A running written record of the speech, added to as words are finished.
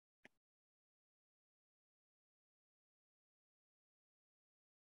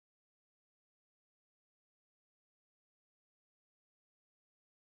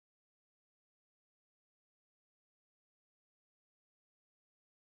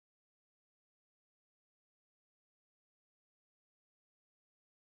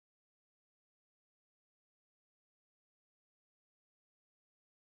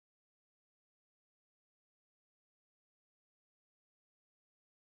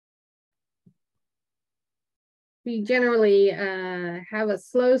we generally have a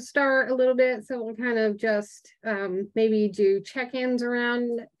slow start a little bit. So we'll kind of just maybe do check-ins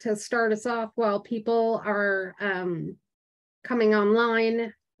around to start us off while people are coming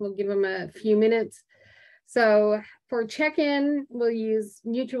online. We'll give them a few minutes. So for check-in, we'll use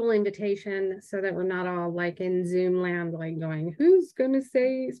mutual invitation so that we're not all like in Zoom land, like going, who's going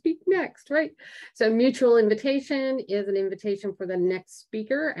to speak next, right? So mutual invitation is an invitation for the next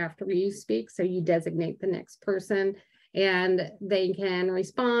speaker after you speak. So you designate the next person and they can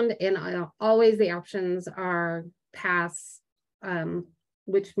respond. And always the options are pass,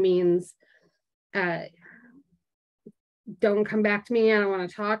 which means don't come back to me. I don't want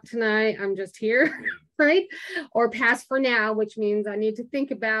to talk tonight. I'm just here. Right? Or pass for now, which means I need to think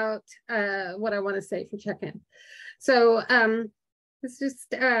about what I want to say for check-in. So let's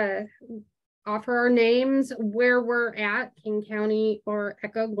just offer our names, where we're at, King County or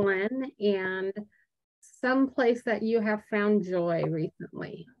Echo Glen, and some place that you have found joy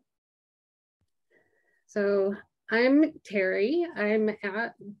recently. So I'm Terry. I'm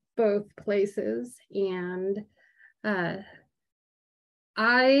at both places, and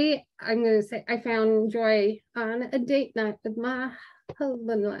I'm going to say I found joy on a date night with my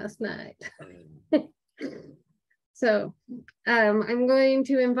husband last night. So I'm going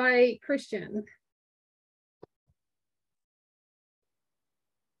to invite Christian.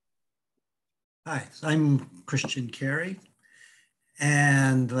 Hi, I'm Christian Carey.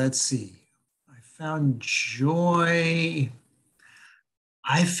 And let's see, I found joy,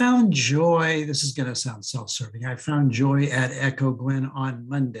 this is going to sound self-serving. I found joy at Echo Glen on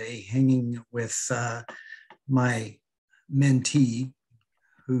Monday, hanging with my mentee,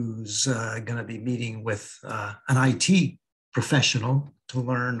 who's going to be meeting with an IT professional to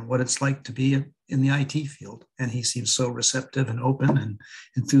learn what it's like to be in the IT field. And he seems so receptive and open and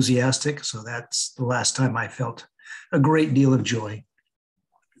enthusiastic. So that's the last time I felt a great deal of joy.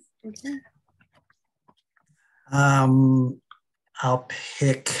 Okay. I'll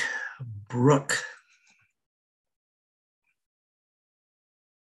pick Brooke.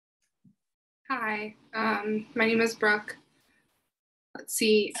 Hi, my name is Brooke. Let's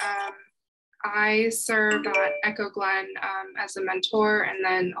see, I served at Echo Glen as a mentor, and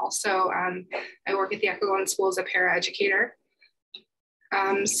then also I work at the Echo Glen School as a paraeducator.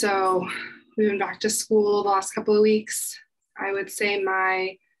 So we've been back to school the last couple of weeks. I would say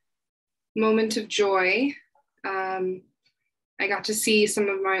my moment of joy, I got to see some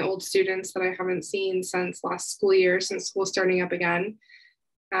of my old students that I haven't seen since last school year, since school starting up again.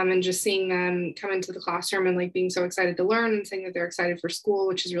 And just seeing them come into the classroom and like being so excited to learn and saying that they're excited for school,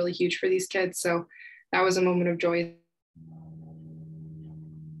 which is really huge for these kids. So that was a moment of joy.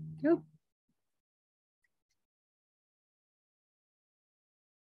 Yep.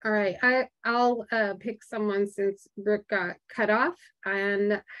 All right, I'll pick someone since Brooke got cut off.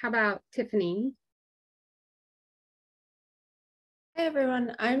 And how about Tiffany? Hi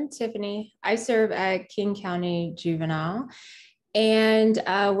everyone, I'm Tiffany. I serve at King County Juvenile. And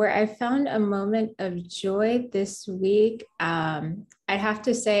where I found a moment of joy this week, I'd have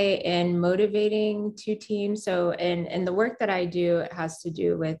to say in motivating two teams. So in the work that I do, it has to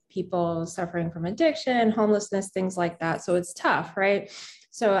do with people suffering from addiction, homelessness, things like that. So it's tough, right?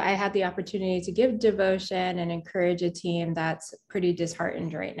 So I had the opportunity to give devotion and encourage a team that's pretty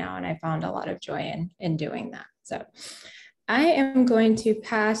disheartened right now. And I found a lot of joy in doing that. So I am going to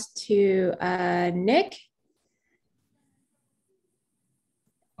pass to Nick.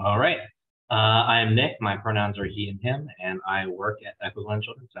 All right. I am Nick. My pronouns are he and him, and I work at Echo Glen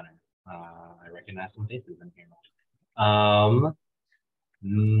Children's Center. I recognize some faces in here.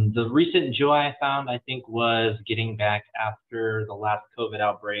 The recent joy I found, I think, was getting back after the last COVID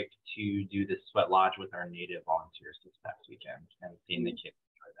outbreak to do this sweat lodge with our Native volunteers this past weekend and seeing the kids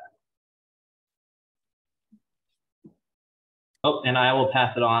enjoy that. Oh, and I will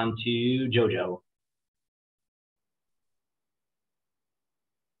pass it on to JoJo.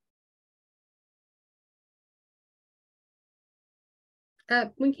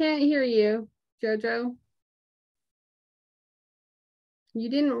 We can't hear you, JoJo. You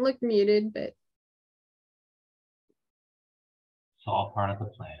didn't look muted, but. It's all part of the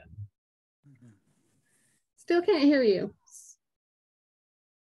plan. Still can't hear you.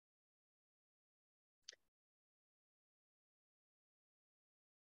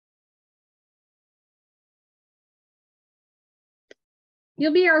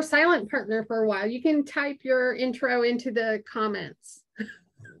 You'll be our silent partner for a while. You can type your intro into the comments.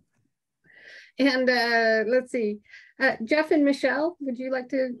 And let's see, Jeff and Michelle, would you like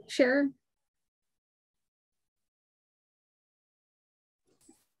to share?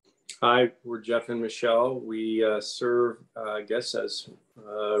 Hi, we're Jeff and Michelle. We serve, I guess, as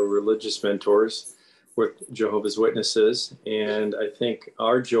religious mentors with Jehovah's Witnesses. And I think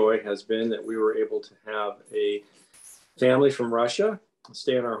our joy has been that we were able to have a family from Russia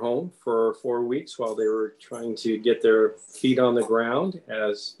stay in our home for 4 weeks while they were trying to get their feet on the ground.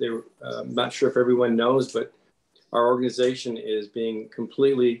 As they were, I'm not sure if everyone knows, but our organization is being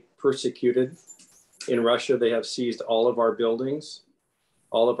completely persecuted in Russia. They have seized all of our buildings,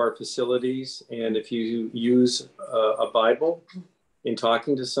 all of our facilities. And if you use a Bible in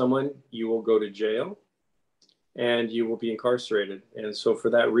talking to someone, you will go to jail and you will be incarcerated. And so for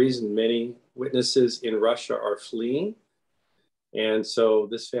that reason, many witnesses in Russia are fleeing. And so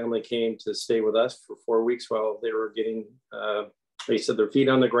this family came to stay with us for 4 weeks while they were getting, they said, their feet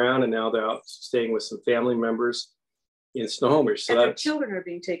on the ground, and now they're out staying with some family members in Snohomish. So and their children are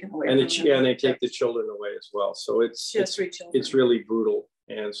being taken away. And they take the children away as well. So it's really brutal.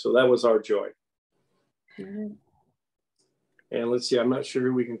 And so that was our joy. Mm-hmm. And let's see, I'm not sure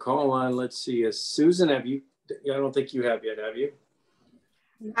who we can call on. Let's see, Susan, have you? I don't think you have yet, have you?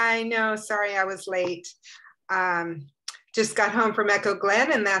 I know, sorry, I was late. Just got home from Echo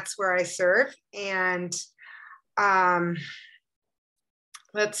Glen, and that's where I serve. And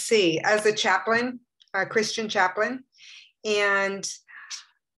let's see, as a chaplain, a Christian chaplain, and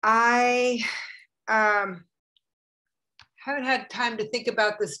I haven't had time to think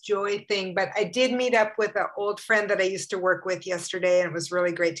about this joy thing, but I did meet up with an old friend that I used to work with yesterday, and it was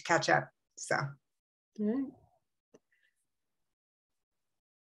really great to catch up. So. Mm-hmm.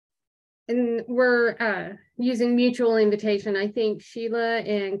 And we're using mutual invitation. I think Sheila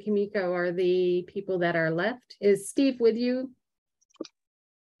and Kimiko are the people that are left. Is Steve with you?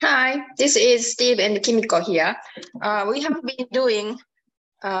 Hi, this is Steve and Kimiko here. We have been doing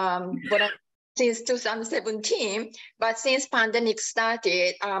since 2017, but since pandemic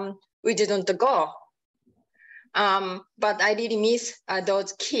started, we didn't go. But I really miss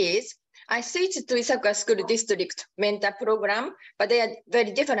those kids. I switched to Issaquah School District mentor program, but they are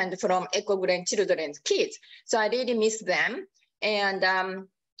very different from Echo Glen children's kids. So I really miss them. And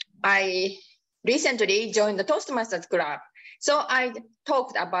I recently joined the Toastmasters Club. So I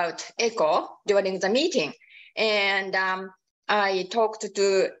talked about Echo during the meeting. And I talked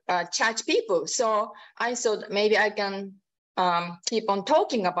to church people. So I thought maybe I can keep on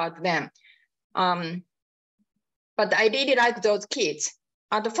talking about them. But I really like those kids.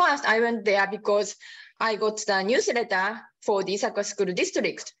 At first, I went there because I got the newsletter for the Issaquah School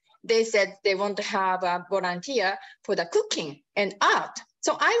District. They said they want to have a volunteer for the cooking and art.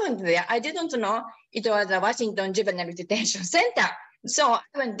 So I went there. I didn't know it was the Washington Juvenile Detention Center. So I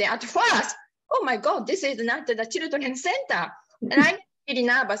went there at first. Oh my God, this is not the children's center. And I was really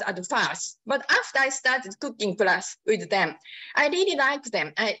nervous at first. But after I started cooking class with them, I really liked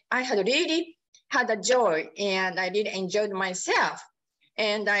them. I had really had a joy, and I really enjoyed myself.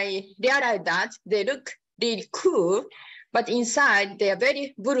 And I realized that they look really cool, but inside they are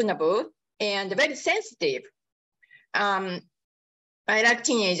very vulnerable and very sensitive. I like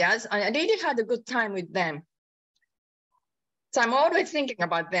teenagers, and I really had a good time with them. So I'm always thinking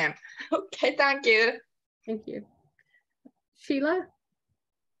about them. Okay, thank you. Thank you. Sheila?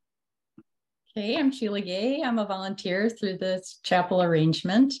 Okay, I'm Sheila Gay. I'm a volunteer through this chapel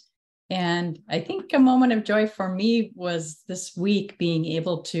arrangement. And I think a moment of joy for me was this week being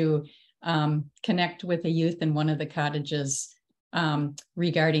able to connect with a youth in one of the cottages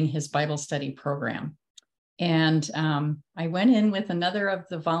regarding his Bible study program. And I went in with another of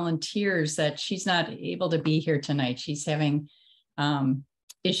the volunteers that she's not able to be here tonight. She's having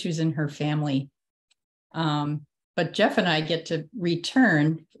issues in her family. But Jeff and I get to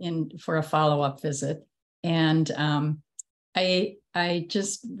return for a follow-up visit. And I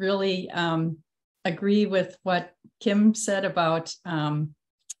just really agree with what Kim said about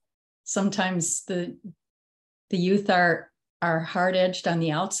sometimes the youth are hard-edged on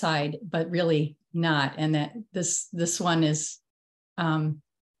the outside, but really not. And that this one is,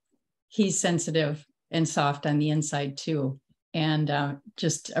 he's sensitive and soft on the inside too, and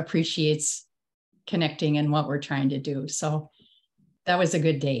just appreciates connecting and what we're trying to do. So that was a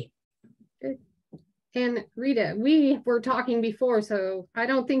good day. Good. And Rita, we were talking before, so I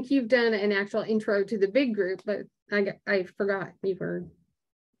don't think you've done an actual intro to the big group, but I forgot you were,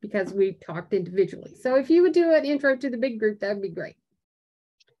 because we talked individually. So if you would do an intro to the big group, that'd be great.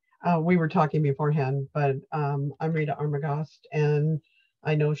 We were talking beforehand, but I'm Rita Armagast, and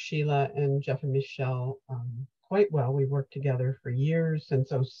I know Sheila and Jeff and Michelle quite well. We worked together for years, and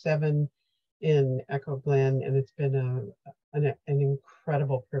so 7 in Echo Glen, and it's been an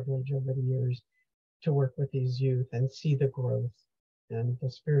incredible privilege over the years to work with these youth and see the growth and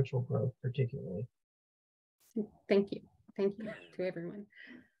the spiritual growth particularly. Thank you. Thank you to everyone.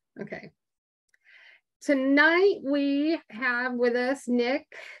 Okay. Tonight we have with us Nick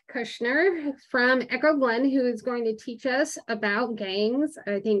Kushner from Echo Glen, who is going to teach us about gangs.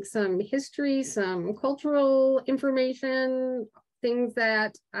 I think some history, some cultural information, things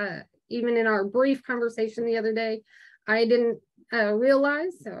that even in our brief conversation the other day, I didn't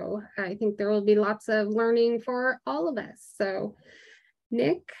realize. So I think there will be lots of learning for all of us. So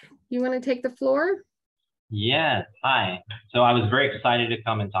Nick, you want to take the floor? Yes, hi. So I was very excited to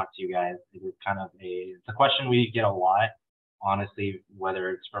come and talk to you guys. It is kind of it's a question we get a lot, honestly, whether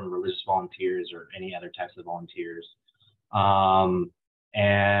it's from religious volunteers or any other types of volunteers.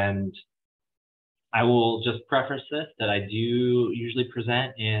 And I will just preface this that I do usually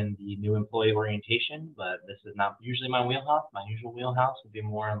present in the new employee orientation, but this is not usually my wheelhouse. My usual wheelhouse would be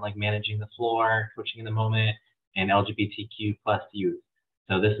more on like managing the floor, coaching in the moment, and LGBTQ plus youth.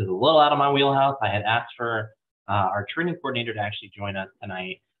 So this is a little out of my wheelhouse. I had asked for our training coordinator to actually join us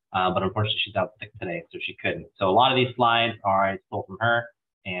tonight, but unfortunately she's out sick today, so she couldn't. So a lot of these slides I stole from her,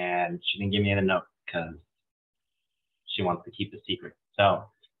 and she didn't give me a note because she wants to keep the secret. So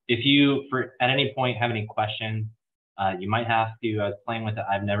if you, at any point, have any questions, you might have to, I was playing with it.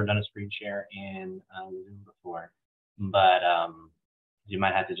 I've never done a screen share in Zoom before, but you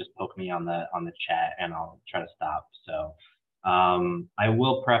might have to just poke me on the chat and I'll try to stop. So I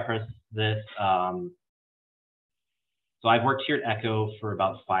will preface this. So I've worked here at Echo for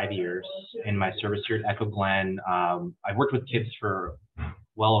about 5 years in my service here at Echo Glen. I've worked with kids for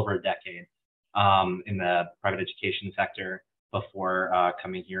well over a decade in the private education sector before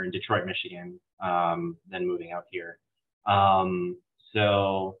coming here in Detroit, Michigan, then moving out here.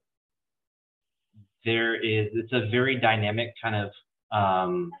 So it's a very dynamic kind of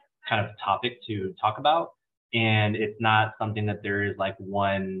topic to talk about. And it's not something that there is like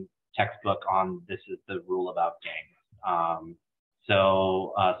one textbook on this is the rule about gangs.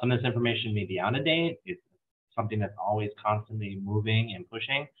 So some of this information may be out of date. It's something that's always constantly moving and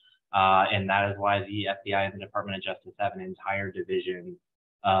pushing. And that is why the FBI and the Department of Justice have an entire division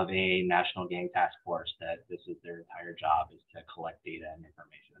of a national gang task force that this is their entire job, is to collect data and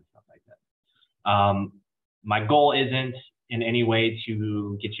information and stuff like that. My goal isn't in any way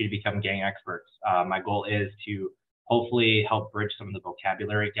to get you to become gang experts. My goal is to hopefully help bridge some of the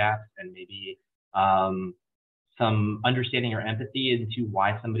vocabulary gaps and maybe some understanding or empathy into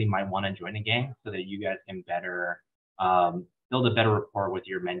why somebody might want to join a gang so that you guys can better build a better rapport with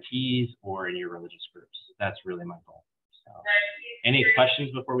your mentees or in your religious groups. That's really my goal. So, any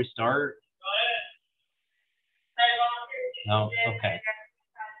questions before we start? No? Okay.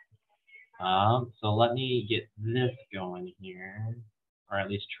 So let me get this going here, or at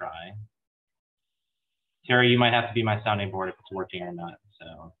least try. Terry, you might have to be my sounding board if it's working or not.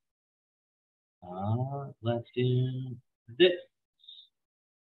 So let's do this.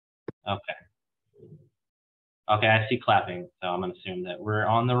 Okay. Okay, I see clapping, so I'm gonna assume that we're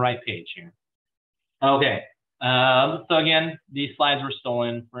on the right page here. Okay, so again, these slides were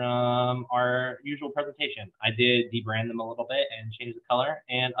stolen from our usual presentation. I did debrand them a little bit and change the color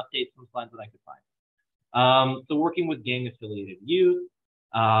and update some slides that I could find. So working with gang-affiliated youth,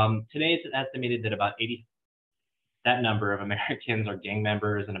 today it's estimated that about that number of Americans are gang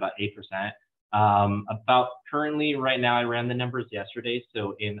members and about 8%. About currently right now, I ran the numbers yesterday,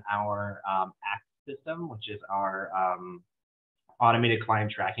 so in our ACT system, which is our automated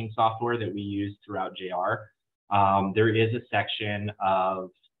client tracking software that we use throughout JR. There is a section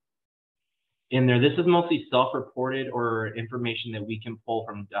in there. This is mostly self-reported or information that we can pull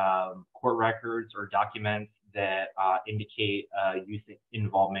from court records or documents that indicate youth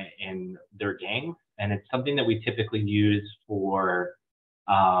involvement in their gangs. And it's something that we typically use for,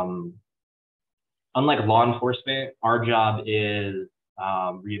 unlike law enforcement, our job is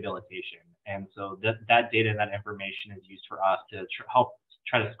rehabilitation. And so that data and that information is used for us to help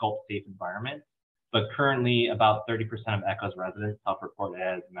try to sculpt safe environments. But currently, about 30% of Echo's residents self-report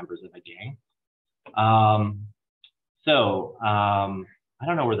as members of a gang. I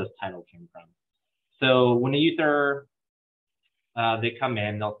don't know where this title came from. So when a youth they come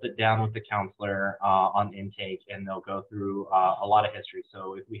in, they'll sit down with the counselor on intake, and they'll go through a lot of history.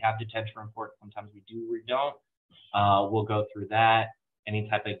 So if we have detention reports, sometimes we do, we don't. We'll go through that. Any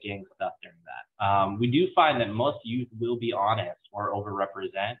type of gang stuff during that. We do find that most youth will be honest or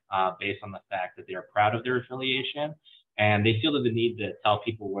overrepresent based on the fact that they are proud of their affiliation and they feel the need to tell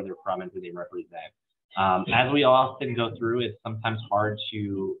people where they're from and who they represent. As we often go through, it's sometimes hard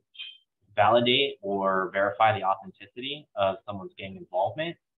to validate or verify the authenticity of someone's gang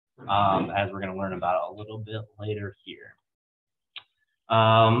involvement, as we're going to learn about a little bit later here.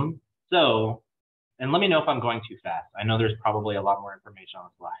 So, and let me know if I'm going too fast. I know there's probably a lot more information on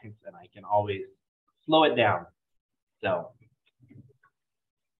the slides, and I can always slow it down. So,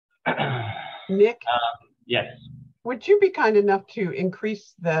 Nick, yes. would you be kind enough to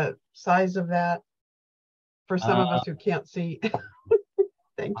increase the size of that for some of us who can't see?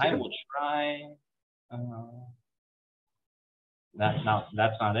 Thank you. I will try. That's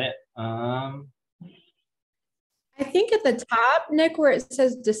not it. I think at the top, Nick, where it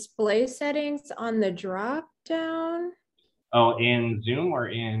says display settings on the drop down. Oh, in Zoom or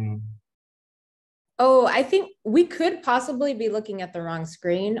in? Oh, I think we could possibly be looking at the wrong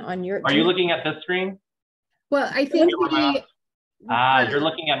screen on your. Are you looking at this screen? Well, I think you're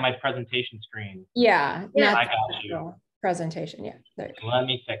looking at my presentation screen. Yeah, I got you. Presentation, yeah. There you go. Let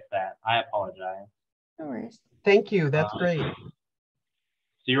me fix that. I apologize. No worries. Thank you. That's great.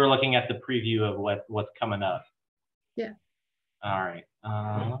 So you were looking at the preview of what's coming up. Yeah. All right.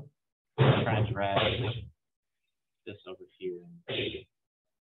 I'm trying to drag this over here and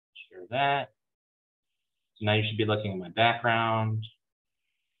share that. So now you should be looking at my background.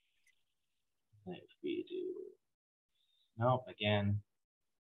 If we do, nope, again.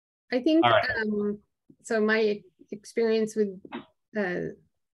 I think right. So my experience with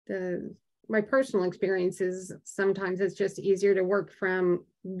my personal experience is sometimes it's just easier to work from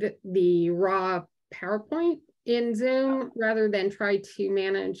the raw PowerPoint in Zoom rather than try to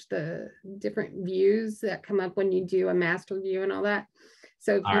manage the different views that come up when you do a master view and all that.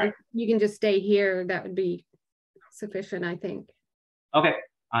 So if you can just stay here, that would be sufficient, I think. Okay,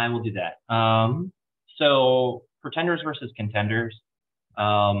 I will do that. So pretenders versus contenders,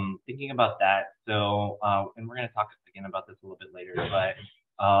 thinking about that. So, and we're going to talk again about this a little bit later, but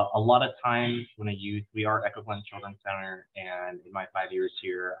a lot of times when a youth, we are Echo Glen Children's Center, and in my 5 years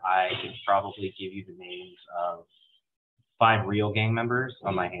here, I could probably give you the names of 5 real gang members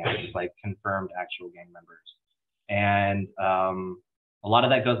on my hands, like confirmed actual gang members. And a lot of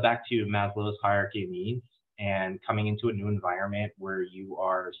that goes back to Maslow's hierarchy of needs and coming into a new environment where you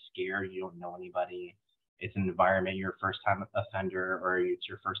are scared, you don't know anybody. It's an environment, you're a first-time offender, or it's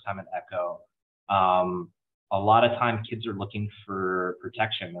your first time at Echo. A lot of time kids are looking for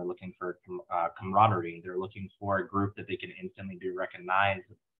protection. They're looking for camaraderie. They're looking for a group that they can instantly be recognized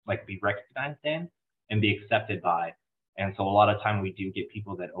in and be accepted by. And so a lot of time we do get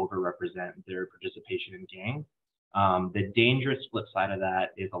people that overrepresent their participation in gangs. The dangerous flip side of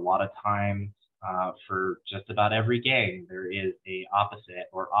that is a lot of times for just about every gang, there is a opposite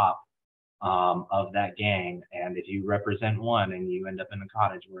or op of that gang. And if you represent one and you end up in a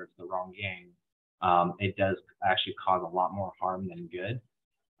cottage where it's the wrong gang, it does actually cause a lot more harm than good,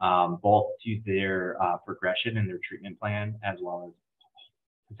 both to their progression and their treatment plan, as well as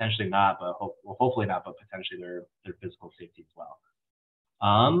potentially not, but hopefully not, but potentially their physical safety as well.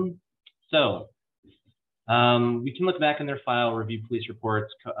 We can look back in their file, review police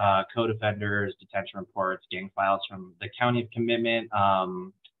reports, code offenders, detention reports, gang files from the county of commitment,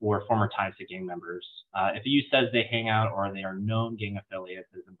 or former ties to gang members. If a youth says they hang out or they are known gang affiliates,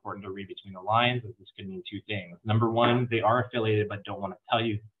 it's important to read between the lines, as this could mean 2 things. Number 1, they are affiliated but don't want to tell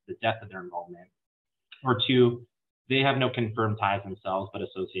you the depth of their involvement. Or 2, they have no confirmed ties themselves but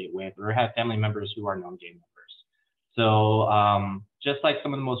associate with or have family members who are known gang members. So just like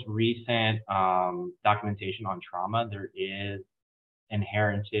some of the most recent documentation on trauma, there is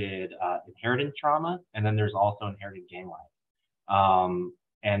inherited trauma, and then there's also inherited gang life.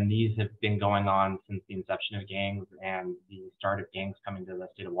 And these have been going on since the inception of gangs and the start of gangs coming to the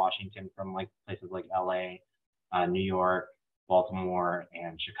state of Washington from like places like LA, New York, Baltimore,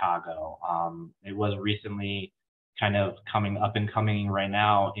 and Chicago. It was recently kind of coming right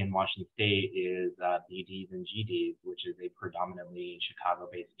now in Washington State is BDs and GDs, which is a predominantly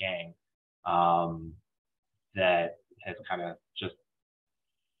Chicago-based gang that has kind of just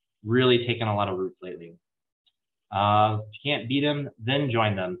really taken a lot of roots lately. If you can't beat them, then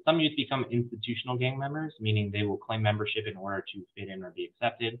join them. Some youth become institutional gang members, meaning they will claim membership in order to fit in or be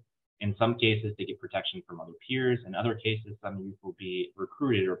accepted. In some cases, they get protection from other peers. In other cases, some youth will be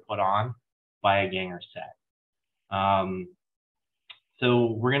recruited or put on by a gang or set.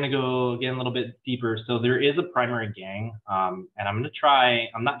 So we're going to go again a little bit deeper. So there is a primary gang, and I'm not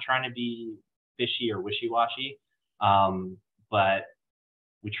trying to be fishy or wishy-washy, but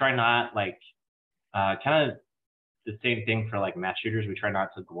we try not like kind of the same thing for like mass shooters. We try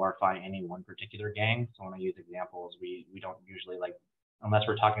not to glorify any one particular gang. So when I use examples, we don't usually like, unless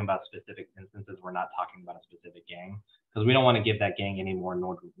we're talking about specific instances, we're not talking about a specific gang because we don't want to give that gang any more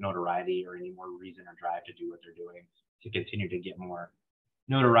notoriety or any more reason or drive to do what they're doing to continue to get more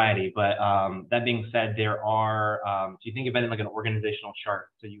notoriety. But that being said, there are, so you think of it in like an organizational chart.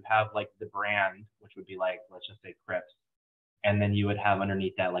 So you have like the brand, which would be like, let's just say Crips. And then you would have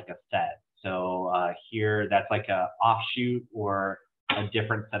underneath that like a set. So here, that's like a offshoot or a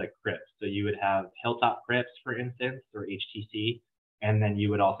different set of Crips. So you would have Hilltop Crips, for instance, or HTC. And then you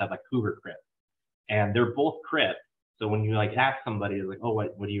would also have like Hoover Crips. And they're both Crips. So when you like ask somebody like, oh,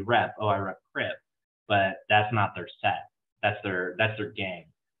 what do you rep? Oh, I rep Crip. But that's not their set. That's their gang.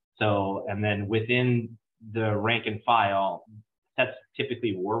 So, and then within the rank and file, sets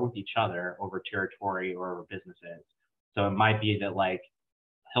typically war with each other over territory or over businesses. So it might be that like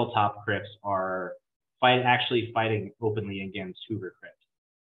Hilltop Crips are actually fighting openly against Hoover Crips,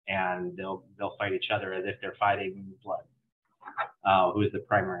 and they'll fight each other as if they're fighting blood, who is the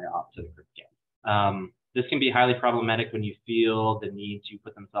primary op to the Crip gang. This can be highly problematic when you feel the need to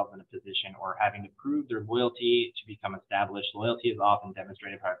put themselves in a position or having to prove their loyalty to become established. Loyalty is often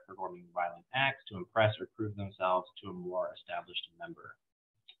demonstrated by performing violent acts to impress or prove themselves to a more established member.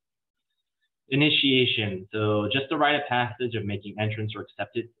 Initiation. So just the rite of passage of making entrance or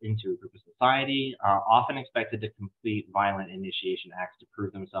acceptance into a group of society are often expected to complete violent initiation acts to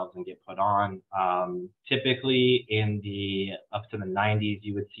prove themselves and get put on. Typically in the up to the 90s,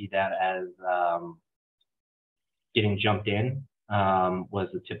 you would see that as getting jumped in was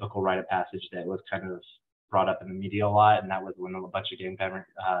the typical rite of passage that was kind of brought up in the media a lot. And that was when a bunch of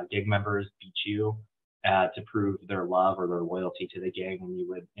gang members beat you to prove their love or their loyalty to the gang, and you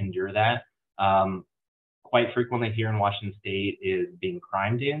would endure that. Quite frequently here in Washington State is being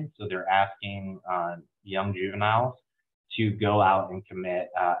crimed in. So they're asking young juveniles to go out and commit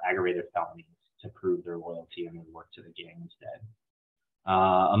aggravated felonies to prove their loyalty and their work to the gang instead.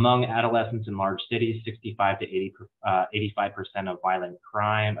 Among adolescents in large cities, 65 to 85% of violent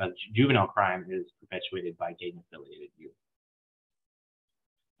crime, juvenile crime, is perpetuated by gang-affiliated youth.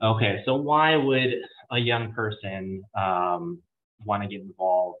 Okay, so why would a young person want to get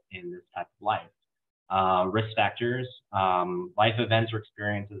involved in this type of life? Risk factors, life events or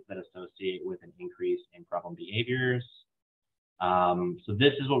experiences that associate with an increase in problem behaviors. So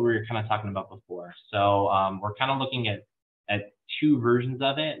this is what we were kind of talking about before. So we're kind of looking at two versions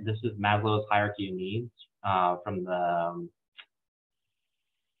of it. This is Maslow's hierarchy of needs from the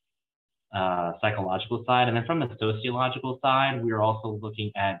psychological side. And then from the sociological side, we are also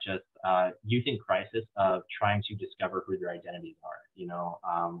looking at just youth in crisis of trying to discover who their identities are. You know,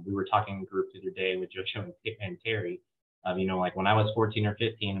 we were talking in group the other day with Jojo and Terry, you know, like when I was 14 or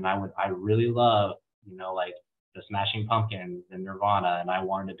 15 and I really loved, you know, like the Smashing Pumpkins and Nirvana, and I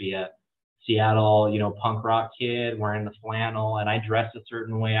wanted to be a Seattle, you know, punk rock kid wearing the flannel, and I dressed a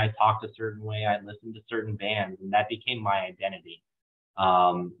certain way, I talked a certain way, I listened to certain bands, and that became my identity.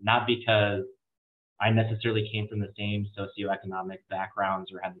 Not because I necessarily came from the same socioeconomic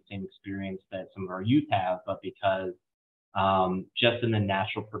backgrounds or had the same experience that some of our youth have, but because just in the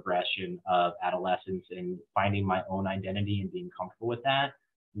natural progression of adolescence and finding my own identity and being comfortable with that,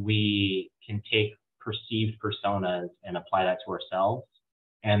 we can take perceived personas and apply that to ourselves.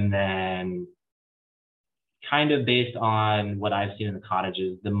 And then kind of based on what I've seen in the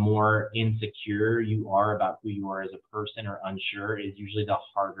cottages, the more insecure you are about who you are as a person or unsure is usually the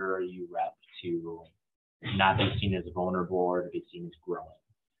harder you rep to not be seen as vulnerable or to be seen as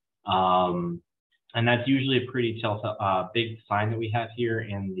growing. And that's usually a pretty big sign that we have here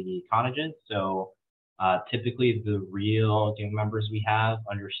in the cottages. So typically the real gang members we have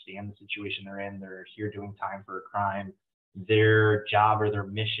understand the situation they're in. They're here doing time for a crime. Their job or their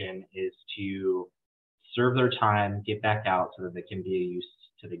mission is to serve their time, get back out so that they can be a use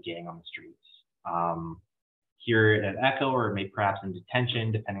to the gang on the streets. Here at Echo, or maybe perhaps in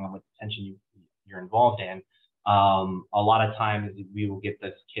detention, depending on what detention you're involved in, a lot of times we will get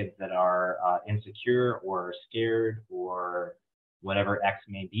those kids that are insecure or scared or whatever X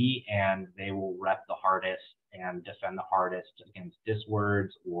may be, and they will rep the hardest and defend the hardest against diss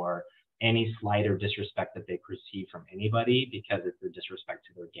words or any slight or disrespect that they perceive from anybody because it's a disrespect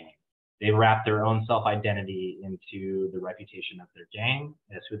to their gang. They wrap their own self-identity into the reputation of their gang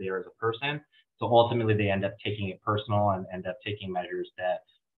as who they are as a person. So ultimately they end up taking it personal and end up taking measures that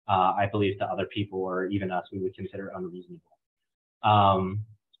I believe to other people or even us, we would consider unreasonable.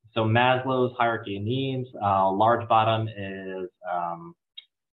 So Maslow's hierarchy of needs, large bottom is,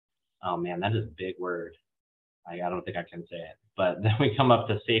 oh man, that is a big word. I don't think I can say it, but then we come up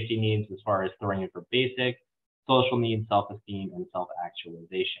to safety needs as far as throwing in for basic, social needs, self-esteem, and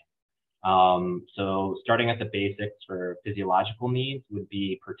self-actualization. So starting at the basics for physiological needs would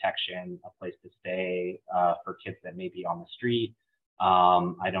be protection, a place to stay for kids that may be on the street,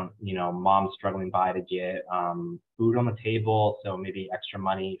 I don't, mom's struggling by to get food on the table, so maybe extra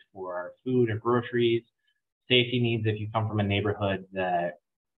money for food or groceries. Safety needs if you come from a neighborhood that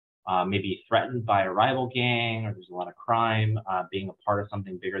may be threatened by a rival gang, or there's a lot of crime, being a part of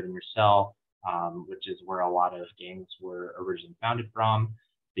something bigger than yourself, which is where a lot of gangs were originally founded from.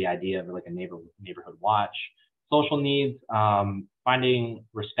 The idea of like a neighborhood watch. Social needs, finding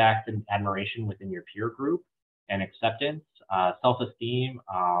respect and admiration within your peer group and acceptance. Self-esteem,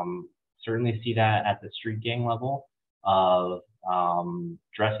 certainly see that at the street gang level of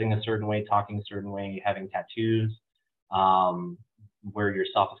dressing a certain way, talking a certain way, having tattoos, where your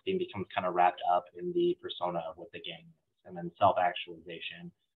self-esteem becomes kind of wrapped up in the persona of what the gang is. And then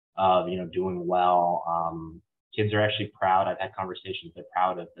self-actualization of, doing well. Kids are actually proud. I've had conversations, they're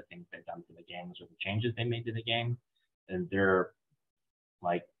proud of the things they've done to the gangs or the changes they made to the gang, and their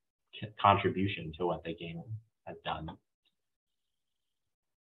like contribution to what the gang has done.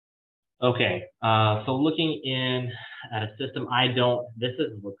 Okay, so looking in at a system,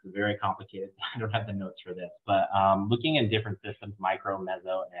 looks very complicated. I don't have the notes for this, but looking in different systems, micro,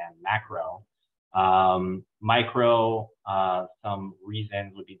 meso, and macro. Micro, some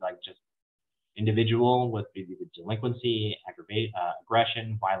reasons would be like just individual with the delinquency,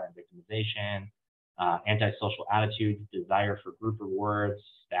 aggression, violent victimization, antisocial attitude, desire for group rewards,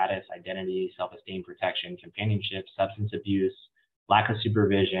 status, identity, self-esteem, protection, companionship, substance abuse, lack of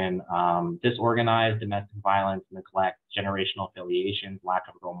supervision, disorganized domestic violence, neglect, generational affiliations, lack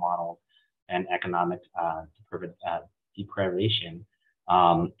of role models, and economic deprivation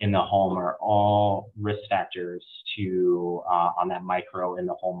in the home are all risk factors to on that micro in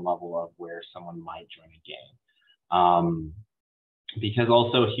the home level of where someone might join a gang. Because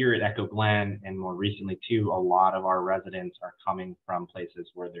also here at Echo Glen, and more recently too, a lot of our residents are coming from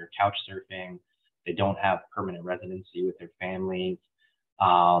places where they're couch surfing. They don't have permanent residency with their families.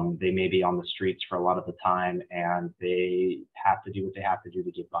 They may be on the streets for a lot of the time, and they have to do what they have to do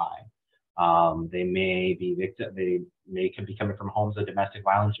to get by. They may be could be coming from homes of domestic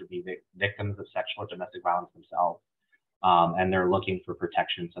violence or be victims of sexual or domestic violence themselves. And they're looking for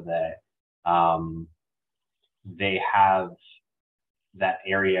protection so that they have that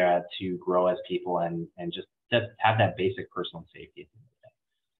area to grow as people and just to have that basic personal safety.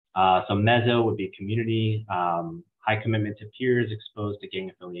 So meso would be community, high commitment to peers, exposed to gang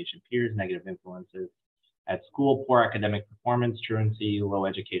affiliation peers, negative influences. At school, poor academic performance, truancy, low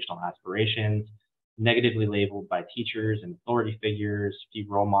educational aspirations, negatively labeled by teachers and authority figures, few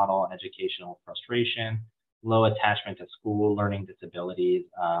role model educational frustration, low attachment to school, learning disabilities,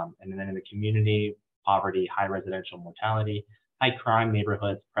 and then in the community, poverty, high residential mortality, high crime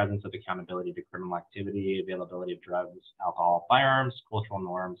neighborhoods, presence of accountability to criminal activity, availability of drugs, alcohol, firearms, cultural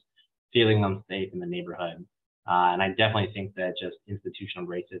norms, feeling unsafe in the neighborhood. And I definitely think that just institutional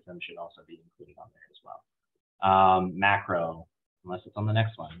racism should also be included on there as well. Macro, unless it's on the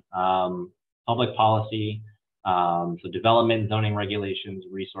next one. Public policy, so development, zoning regulations,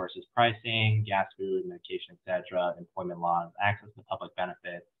 resources pricing, gas, food, medication, etc., employment laws, access to public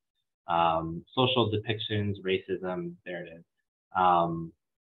benefits, social depictions, racism, there it is,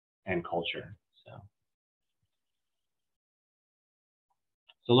 and culture.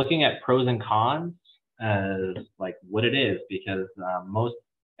 So looking at pros and cons as like what it is, because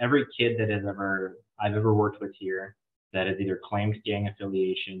every kid that I've ever worked with here that has either claimed gang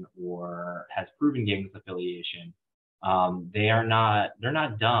affiliation or has proven gang affiliation, they're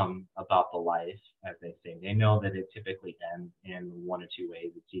not dumb about the life, as they say. They know that it typically ends in one or two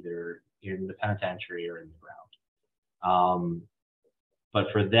ways. It's either in the penitentiary or in the ground. But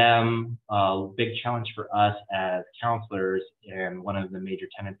for them, a big challenge for us as counselors, and one of the major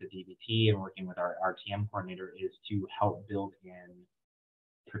tenets of DBT and working with our RTM coordinator, is to help build in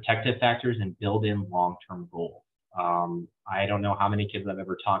protective factors and build in long-term goals. I don't know how many kids I've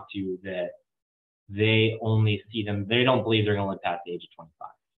ever talked to that they only see them, they don't believe they're going to live past the age of 25.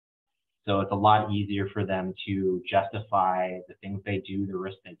 So it's a lot easier for them to justify the things they do, the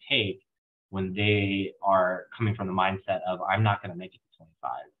risks they take, when they are coming from the mindset of, I'm not going to make it to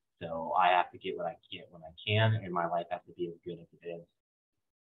 25. So I have to get what I get when I can, and my life has to be as good as it is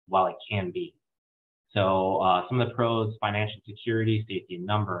while it can be. So some of the pros: financial security, safety in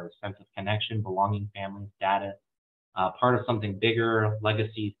numbers, sense of connection, belonging, family, status, part of something bigger,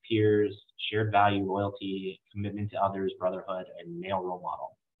 legacies, peers, shared value, loyalty, commitment to others, brotherhood, and male role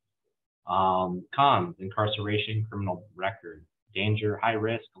model. Cons: incarceration, criminal record, danger, high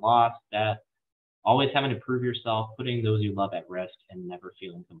risk, loss, death, always having to prove yourself, putting those you love at risk, and never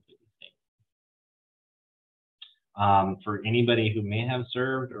feeling completely safe. For anybody who may have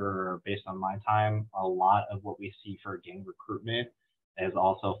served, or based on my time, a lot of what we see for gang recruitment is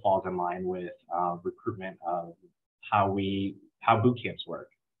also falls in line with recruitment of how boot camps work.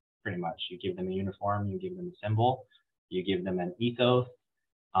 Pretty much, you give them a uniform, you give them a symbol, you give them an ethos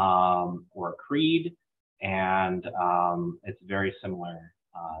or a creed, and it's very similar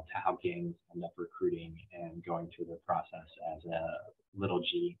to how gangs end up recruiting and going through the process as a little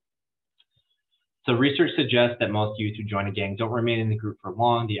g. So research suggests that most youth who join a gang don't remain in the group for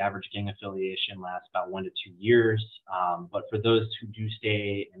long. The average gang affiliation lasts about 1 to 2 years. But for those who do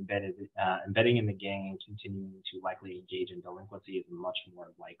stay embedding in the gang and continuing to likely engage in delinquency is much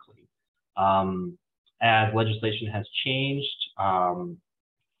more likely. As legislation has changed,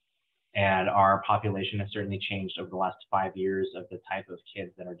 and our population has certainly changed over the last 5 years of the type of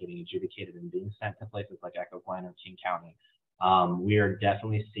kids that are getting adjudicated and being sent to places like Echo Glen or King County. We are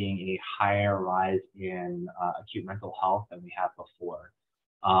definitely seeing a higher rise in acute mental health than we have before.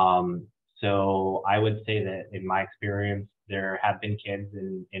 So I would say that in my experience, there have been kids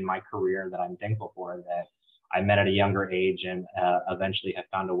in my career that I'm thankful for that I met at a younger age and eventually have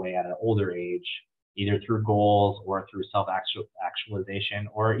found a way at an older age, either through goals or through self-actualization,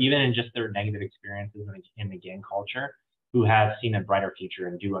 or even in just their negative experiences in the gang culture, who have seen a brighter future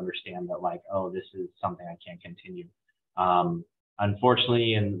and do understand that, like, oh, this is something I can't continue.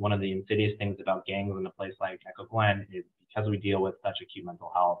 Unfortunately, and one of the insidious things about gangs in a place like Echo Glen is because we deal with such acute mental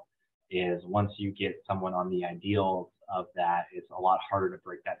health, is once you get someone on the ideals of that, it's a lot harder to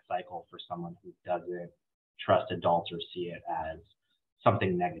break that cycle for someone who doesn't trust adults or see it as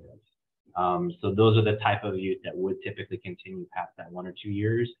something negative. So those are the type of youth that would typically continue past that 1 or 2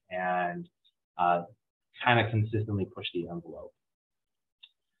 years and kind of consistently push the envelope.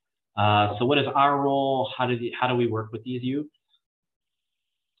 So what is our role? How do we work with these youth?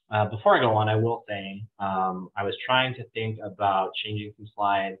 Before I go on, I will say I was trying to think about changing some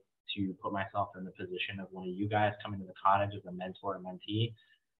slides to put myself in the position of one of you guys coming to the cottage as a mentor and mentee,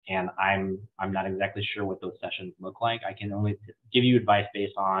 and I'm not exactly sure what those sessions look like. I can only give you advice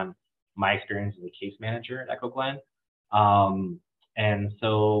based on my experience as a case manager at Echo Glen. And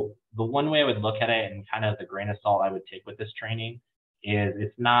so the one way I would look at it, and kind of the grain of salt I would take with this training, is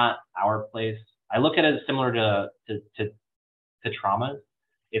it's not our place. I look at it similar to traumas.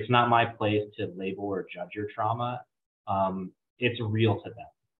 It's not my place to label or judge your trauma. It's real to them,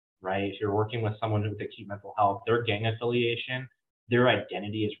 right? If you're working with someone with acute mental health, their gang affiliation, their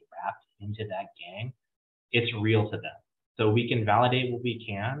identity is wrapped into that gang. It's real to them. So we can validate what we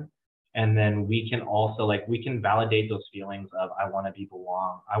can. And then we can also, we can validate those feelings of, I want to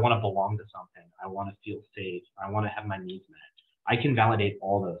belong to something. I want to feel safe. I want to have my needs met. I can validate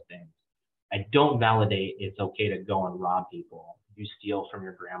all those things. I don't validate it's okay to go and rob people, you steal from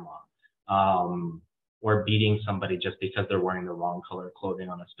your grandma, or beating somebody just because they're wearing the wrong color clothing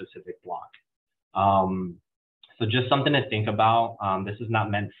on a specific block. So just something to think about. This is not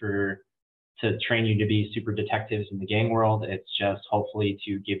meant to train you to be super detectives in the gang world. It's just hopefully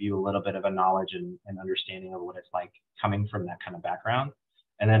to give you a little bit of a knowledge and understanding of what it's like coming from that kind of background.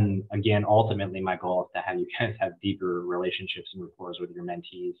 And then again, ultimately my goal is to have you guys have deeper relationships and rapport with your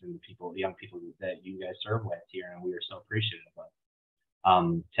mentees and the young people that you guys serve with here. And we are so appreciative of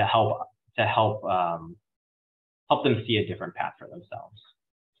to help them see a different path for themselves.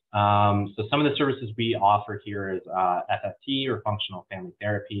 So some of the services we offer here is FFT, or functional family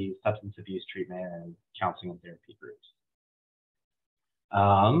therapy, substance abuse treatment, and counseling and therapy groups.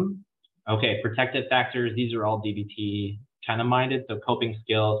 Okay, protective factors. These are all DBT kind of minded. So coping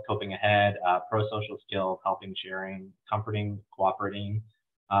skills, coping ahead, pro-social skills, helping, sharing, comforting, cooperating,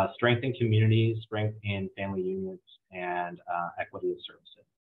 strength in communities, strength in family units, and equity of services.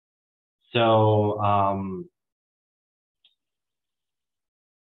 So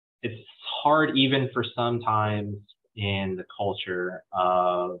it's hard even for sometimes in the culture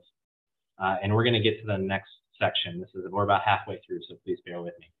of, and we're going to get to the next section. We're about halfway through, so please bear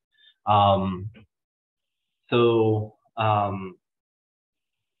with me.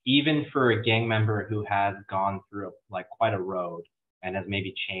 Even for a gang member who has gone through quite a road and has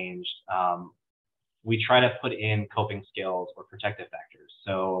maybe changed, we try to put in coping skills or protective factors.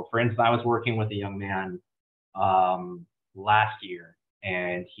 So for instance, I was working with a young man last year,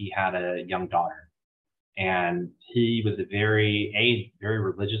 and he had a young daughter, and he was very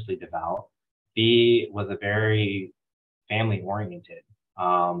religiously devout. B, was a very family oriented,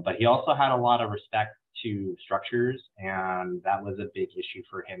 but he also had a lot of respect to structures, and that was a big issue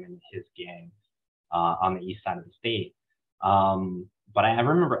for him and his gang on the east side of the state. But I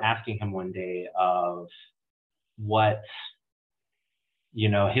remember asking him one day of what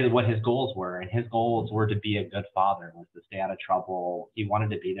his goals were, and his goals were to be a good father, was to stay out of trouble. He wanted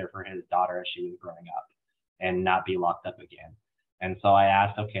to be there for his daughter as she was growing up and not be locked up again. And so I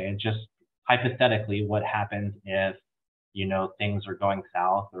asked, okay, just hypothetically, what happens if, you know, things are going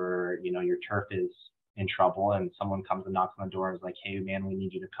south, or, you know, your turf is in trouble and someone comes and knocks on the door and is like, hey man, we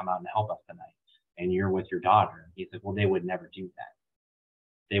need you to come out and help us tonight, and you're with your daughter. He's like, well, they would never do that.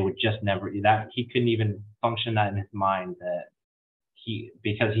 They would just never, that he couldn't even function that in his mind, that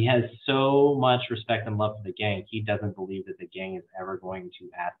because he has so much respect and love for the gang, he doesn't believe that the gang is ever going to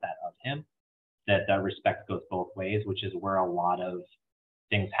ask that of him, that respect goes both ways, which is where a lot of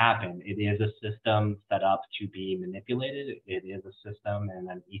things happen. It is a system set up to be manipulated. It is a system and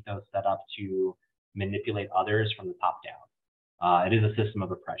an ethos set up to manipulate others from the top down. It is a system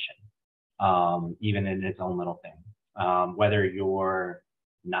of oppression, even in its own little thing. Whether you're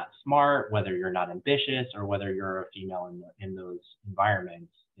not smart, whether you're not ambitious, or whether you're a female in those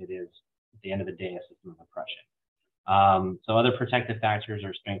environments, it is, at the end of the day, a system of oppression. So other protective factors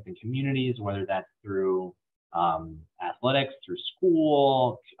are strength in communities, whether that's through athletics, through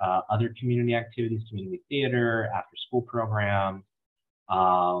school, other community activities, community theater, after school programs,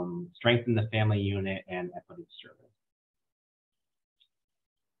 strengthen the family unit, and equity service.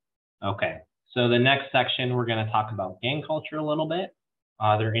 Okay, so the next section, we're going to talk about gang culture a little bit.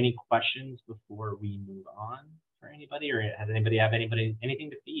 Are there any questions before we move on for anybody, or has anybody have anything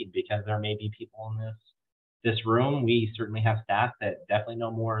to feed? Because there may be people in this room. We certainly have staff that definitely know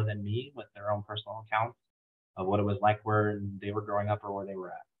more than me with their own personal accounts of what it was like where they were growing up or where they were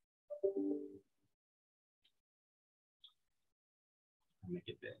at. I'll make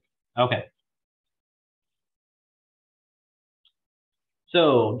it big. Okay.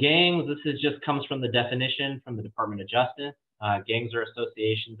 So gangs, this just comes from the definition from the Department of Justice. Gangs are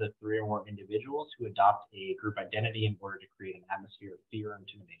associations of 3 or more individuals who adopt a group identity in order to create an atmosphere of fear or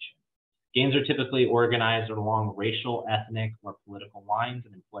intimidation. Gangs are typically organized along racial, ethnic, or political lines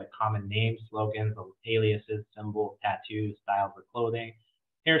and employ common names, slogans, aliases, symbols, tattoos, styles of clothing,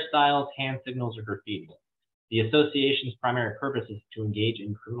 hairstyles, hand signals, or graffiti. The association's primary purpose is to engage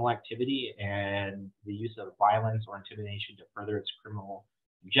in criminal activity and the use of violence or intimidation to further its criminal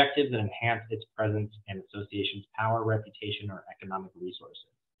objectives and enhance its presence and association's power, reputation, or economic resources.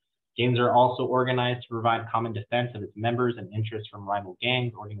 Gangs are also organized to provide common defense of its members and interests from rival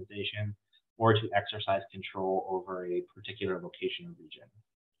gangs, organizations, or to exercise control over a particular location or region.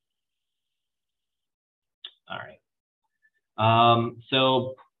 All right.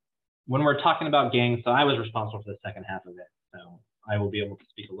 So when we're talking about gangs, so I was responsible for the second half of it, so I will be able to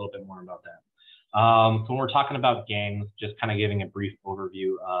speak a little bit more about that. So when we're talking about gangs, just kind of giving a brief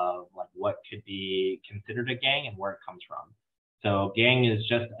overview of like what could be considered a gang and where it comes from. So gang is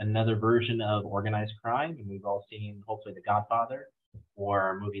just another version of organized crime, and we've all seen hopefully The Godfather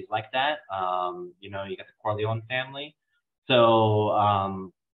or movies like that. You know, you got the Corleone family.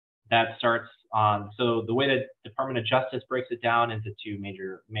 So that starts on, so the way that Department of Justice breaks it down into 2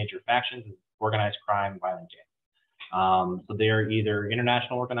 major factions is organized crime, violent gangs. So they are either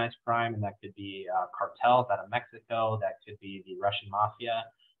international organized crime, and that could be cartels out of Mexico, that could be the Russian mafia,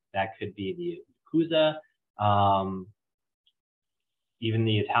 that could be the Yakuza, even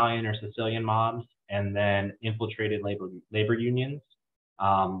the Italian or Sicilian mobs, and then infiltrated labor unions,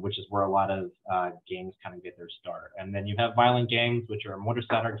 which is where a lot of gangs kind of get their start. And then you have violent gangs, which are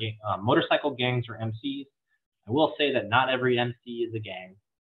motorcycle gangs or MCs. I will say that not every MC is a gang.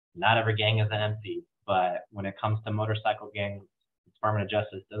 Not every gang is an MC. But when it comes to motorcycle gangs, the Department of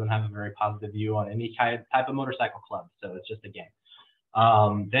Justice doesn't have a very positive view on any type of motorcycle club, so it's just a gang.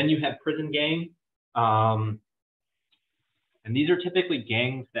 Then you have prison gangs, and these are typically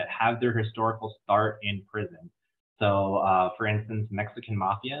gangs that have their historical start in prison. So, for instance, Mexican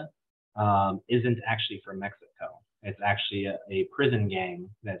Mafia isn't actually from Mexico. It's actually a prison gang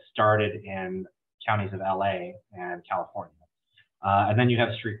that started in counties of LA and California. And then you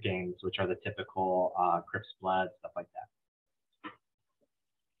have street gangs, which are the typical Crips, Bloods, stuff like that.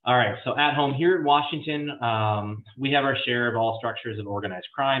 All right, so at home here in Washington, we have our share of all structures of organized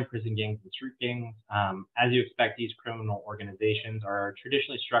crime, prison gangs, and street gangs. As you expect, these criminal organizations are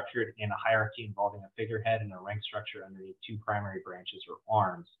traditionally structured in a hierarchy involving a figurehead and a rank structure underneath 2 primary branches or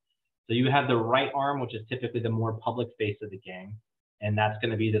arms. So you have the right arm, which is typically the more public face of the gang, and that's going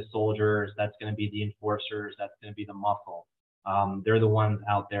to be the soldiers, that's going to be the enforcers, that's going to be the muscle. They're the ones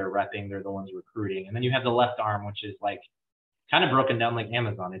out there repping, they're the ones recruiting. And then you have the left arm, which is like kind of broken down like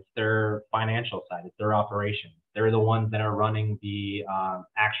Amazon. It's their financial side, it's their operation. They're the ones that are running the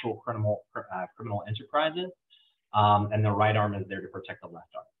actual criminal enterprises. And the right arm is there to protect the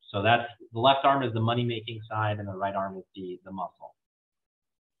left arm. So that's, the left arm is the money-making side, and the right arm is the muscle.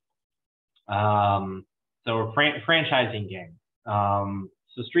 So franchising gangs.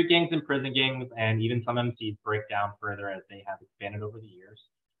 So street gangs and prison gangs and even some MCs break down further as they have expanded over the years.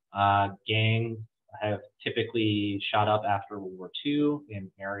 Gangs have typically shot up after World War II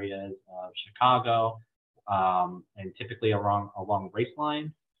in areas of Chicago, and typically along race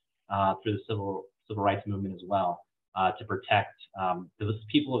lines through the civil rights movement as well, to protect those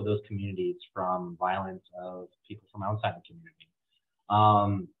people of those communities from violence of people from outside the community.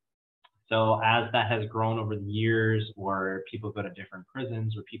 So as that has grown over the years, or people go to different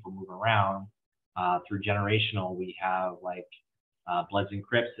prisons, or people move around through generational, we have like Bloods and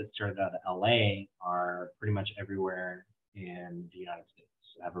Crips that started out of LA are pretty much everywhere in the United States,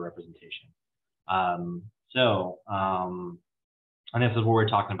 have a representation. And this is what we're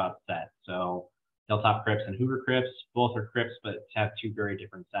talking about set. So Hilltop Crips and Hoover Crips, both are Crips, but have two very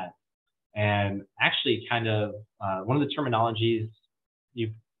different sets. And actually kind of one of the terminologies,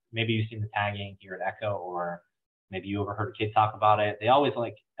 maybe you've seen the tagging here at Echo, or maybe you overheard a kid talk about it. They always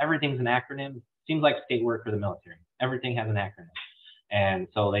like, everything's an acronym. Seems like state work for the military. Everything has an acronym. And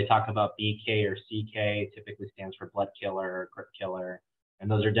so they talk about BK or CK, typically stands for Blood Killer or Crip Killer. And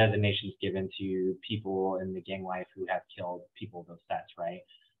those are designations given to people in the gang life who have killed people of those sets, right?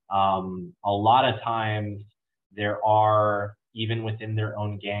 A lot of times there are, even within their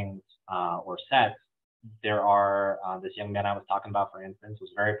own gangs or sets, there are, this young man I was talking about, for instance,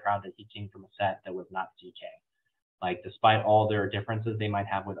 was very proud that he came from a set that was not CK. Like, despite all their differences they might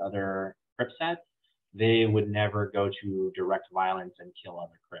have with other Crip sets, they would never go to direct violence and kill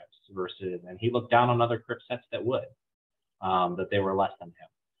other Crips versus, and he looked down on other Crip sets that would, that they were less than him.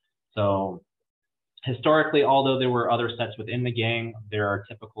 So historically, although there were other sets within the gang, there are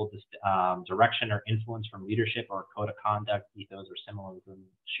typical direction or influence from leadership or code of conduct, ethos, or symbolism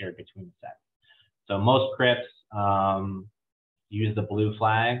shared between the sets. So most Crips use the blue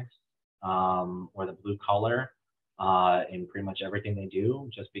flags or the blue color in pretty much everything they do,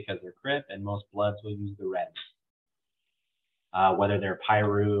 just because they're Crip, and most Bloods will use the red, whether they're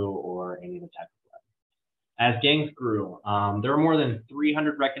Pyru or any other type of blood. As gangs grew, there are more than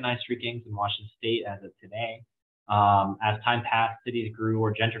 300 recognized street gangs in Washington State as of today. As time passed, cities grew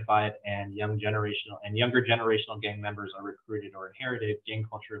or gentrified, and younger generational gang members are recruited or inherited. Gang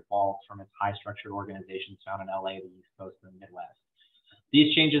culture evolved from its high-structured organizations found in LA, the East Coast, and the Midwest.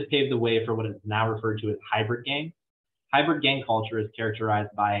 These changes paved the way for what is now referred to as hybrid gangs. Hybrid gang culture is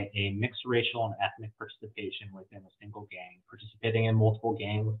characterized by a mixed racial and ethnic participation within a single gang, participating in multiple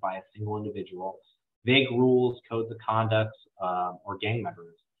gangs by a single individual, vague rules, codes of conduct, or gang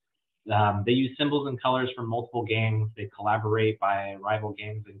members. They use symbols and colors from multiple gangs. They collaborate by rival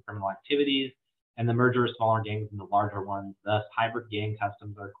gangs in criminal activities, and the merger of smaller gangs into larger ones. Thus, hybrid gang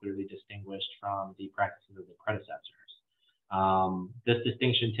customs are clearly distinguished from the practices of the predecessors. This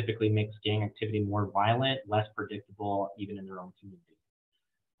distinction typically makes gang activity more violent, less predictable, even in their own community.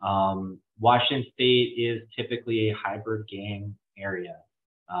 Washington State is typically a hybrid gang area.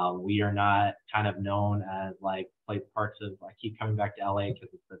 We are not kind of known as like parts of, I keep coming back to LA because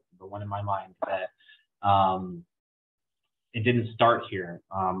it's the one in my mind that it didn't start here.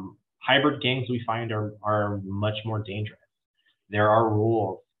 Hybrid gangs we find are much more dangerous. There are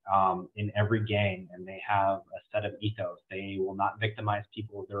rules in every gang, and they have a set of ethos. They will not victimize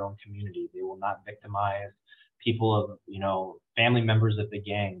people of their own community. They will not victimize people of, family members of the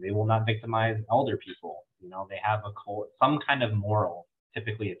gang. They will not victimize elder people. They have some kind of moral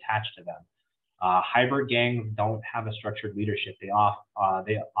typically attached to them. Hybrid gangs don't have a structured leadership. They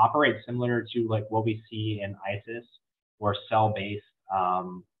operate similar to like what we see in ISIS or cell-based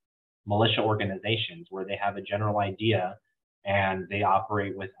militia organizations, where they have a general idea and they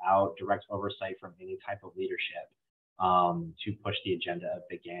operate without direct oversight from any type of leadership to push the agenda of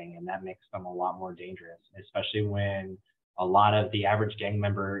the gang. And that makes them a lot more dangerous, especially when a lot of the average gang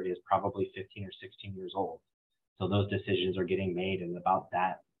member is probably 15 or 16 years old. So those decisions are getting made, and about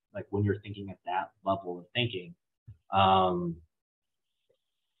that, like when you're thinking at that level of thinking, and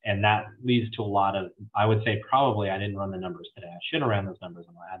that leads to a lot of, I would say probably, I didn't run the numbers today. I should have ran those numbers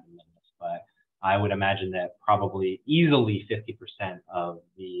on my admin numbers, but I would imagine that probably easily 50% of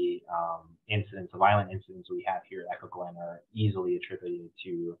the incidents, the violent incidents we have here at Echo Glen are easily attributed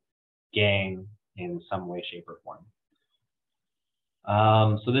to gang in some way, shape, or form.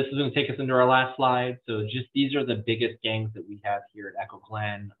 So this is going to take us into our last slide. So just these are the biggest gangs that we have here at Echo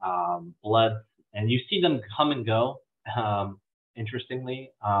Glen. Bloods, and you see them come and go,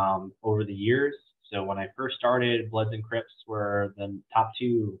 interestingly, over the years. So when I first started, Bloods and Crips were the top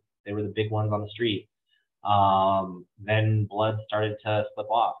two. They were the big ones on the street. Then Bloods started to slip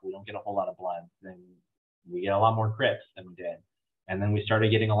off. We don't get a whole lot of Bloods, and we get a lot more Crips than we did. And then we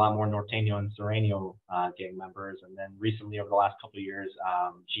started getting a lot more Norteño and Sereno gang members. And then recently, over the last couple of years,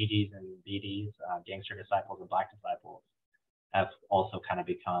 GDs and BDs, Gangster Disciples and Black Disciples, have also kind of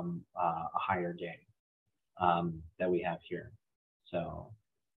become a higher gang that we have here. So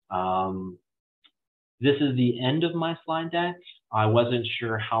this is the end of my slide deck. I wasn't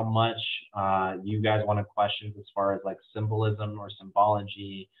sure how much you guys wanted questions as far as like symbolism or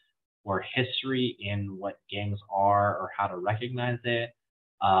symbology or history in what gangs are or how to recognize it.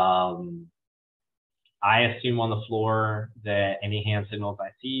 I assume on the floor that any hand signals I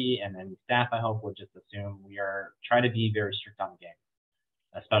see and any staff I hope would just assume we are trying to be very strict on gangs,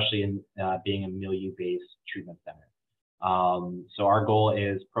 especially in being a milieu-based treatment center. So our goal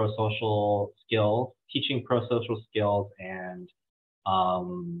is pro-social skills, teaching pro-social skills and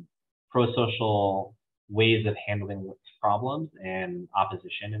pro-social ways of handling problems and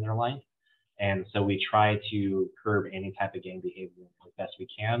opposition in their life. And so we try to curb any type of gang behavior as best we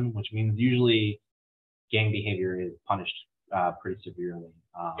can, which means usually gang behavior is punished pretty severely.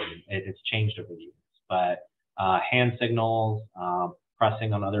 It's changed over the years, but hand signals,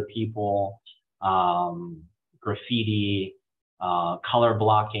 pressing on other people, graffiti, color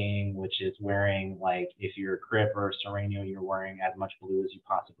blocking, which is wearing, like, if you're a Crip or a Sereno, you're wearing as much blue as you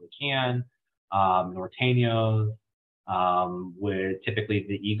possibly can. Norteños, where typically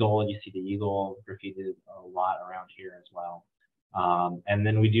the eagle, you see the eagle graffiti a lot around here as well. And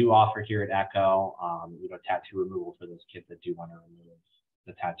then we do offer here at Echo, tattoo removal for those kids that do want to remove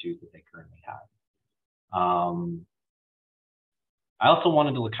the tattoos that they currently have. I also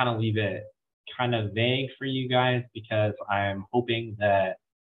wanted to kind of leave it kind of vague for you guys because I'm hoping that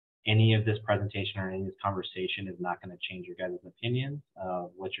any of this presentation or any of this conversation is not going to change your guys' opinions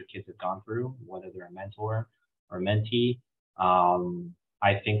of what your kids have gone through, whether they're a mentor or a mentee.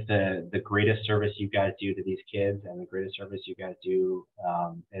 I think the greatest service you guys do to these kids and the greatest service you guys do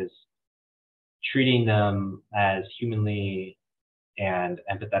is treating them as humanly and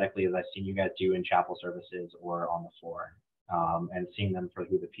empathetically as I've seen you guys do in chapel services or on the floor, and seeing them for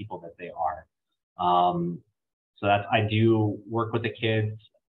who the people that they are. So that's, I do work with the kids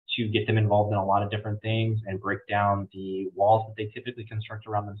to get them involved in a lot of different things and break down the walls that they typically construct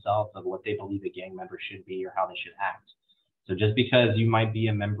around themselves of what they believe a gang member should be or how they should act. So just because you might be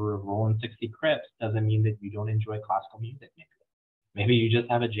a member of Rollin' 60 Crips doesn't mean that you don't enjoy classical music. Maybe you just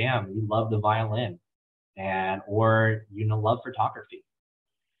have a jam, you love the violin, or love photography.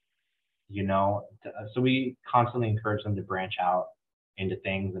 So we constantly encourage them to branch out into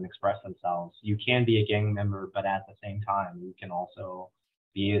things and express themselves. You can be a gang member, but at the same time, you can also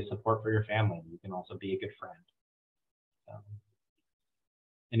be a support for your family. You can also be a good friend.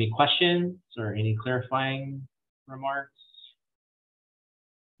 Any questions or any clarifying remarks?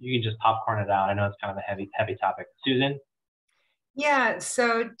 You can just popcorn it out. I know it's kind of a heavy topic. Susan? Yeah,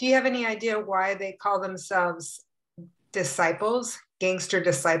 so do you have any idea why they call themselves disciples, gangster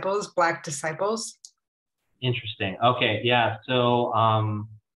disciples, Black disciples? Interesting. Okay, yeah. So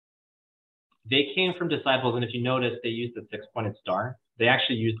they came from disciples, and if you notice, they used the six-pointed star. They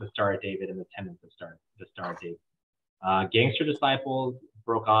actually used the Star of David and the tenets of the Star of David. Gangster disciples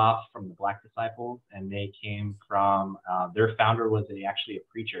broke off from the Black disciples, and they came from, their founder was actually a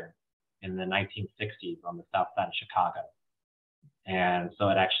preacher in the 1960s on the south side of Chicago. And so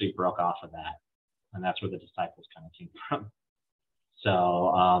it actually broke off of that. And that's where the disciples kind of came from.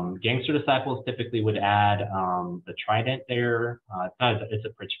 So gangster disciples typically would add the trident there. It's a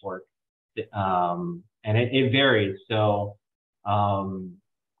pitchfork. And it varies. So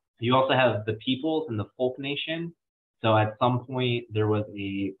you also have the peoples and the folk nation. So at some point there was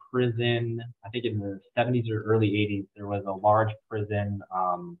a prison, I think in the 70s or early 80s, there was a large prison,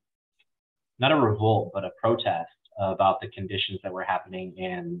 not a revolt, but a protest about the conditions that were happening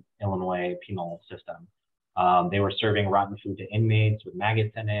in Illinois penal system. They were serving rotten food to inmates with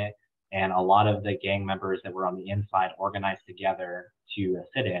maggots in it. And a lot of the gang members that were on the inside organized together to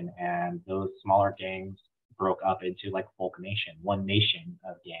sit in. And those smaller gangs broke up into like folk nation, one nation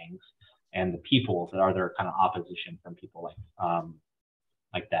of gangs, and the peoples that are their kind of opposition from people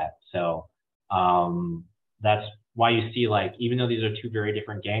like that. So that's why you see, like, even though these are two very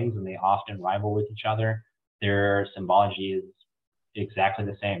different gangs and they often rival with each other, their symbology is exactly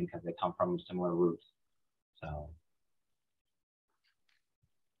the same because they come from similar roots. So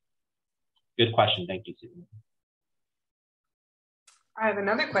good question. Thank you, Susan. I have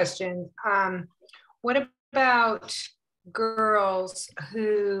another question. What about girls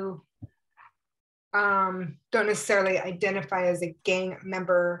who don't necessarily identify as a gang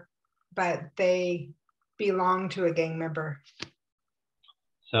member, but they belong to a gang member?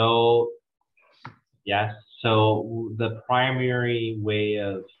 So yes, So the primary way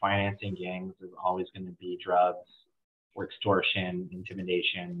of financing gangs is always going to be drugs or extortion,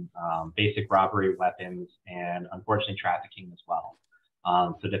 intimidation, basic robbery, weapons, and unfortunately trafficking as well.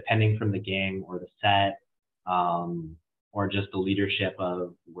 So depending from the gang or the set, or just the leadership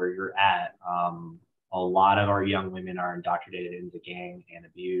of where you're at, a lot of our young women are indoctrinated into gang and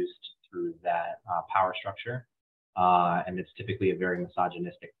abused through that power structure. And it's typically a very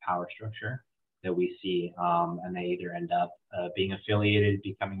misogynistic power structure that we see, and they either end up being affiliated,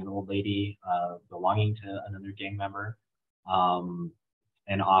 becoming an old lady, belonging to another gang member,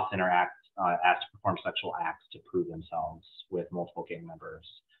 and often are asked to perform sexual acts to prove themselves with multiple gang members,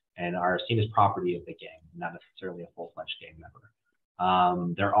 and are seen as property of the gang, not necessarily a full-fledged gang member.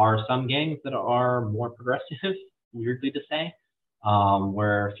 There are some gangs that are more progressive, weirdly to say,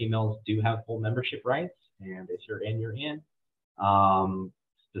 where females do have full membership rights, and if you're in, you're in.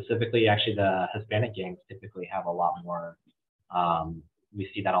 Specifically, actually, the Hispanic gangs typically have a lot more. We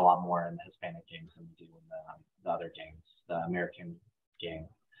see that a lot more in the Hispanic gangs than we do in the other gangs, the American gang.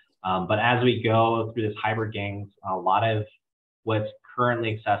 But as we go through this hybrid gangs, a lot of what's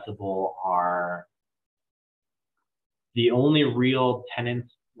currently accessible are the only real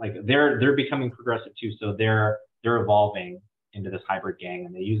tenants. Like they're becoming progressive too, so they're evolving into this hybrid gang,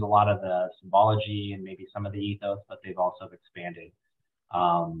 and they use a lot of the symbology and maybe some of the ethos, but they've also expanded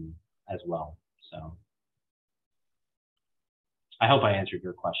as well. So I hope I answered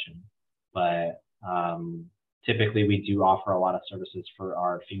your question, but typically we do offer a lot of services for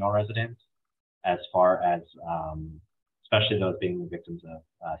our female residents, as far as especially those being victims of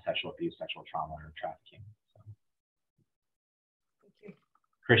sexual abuse, sexual trauma, or trafficking. So. Thank you.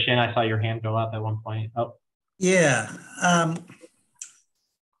 Christian, I saw your hand go up at one point. Oh. Yeah.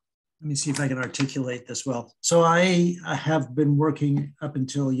 Let me see if I can articulate this well. So I have been working up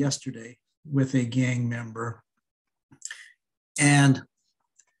until yesterday with a gang member. And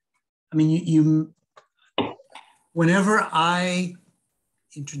I mean, whenever I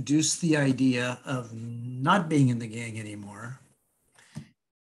introduce the idea of not being in the gang anymore,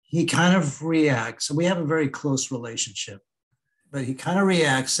 he kind of reacts. We have a very close relationship, but he kind of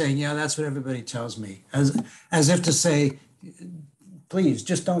reacts saying, yeah, that's what everybody tells me, as if to say, please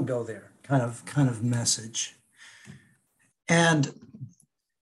just don't go there, kind of message. And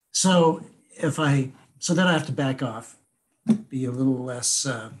so then I have to back off, be a little less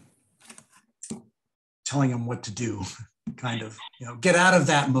telling him what to do, kind of, get out of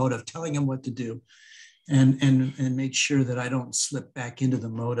that mode of telling him what to do, and make sure that I don't slip back into the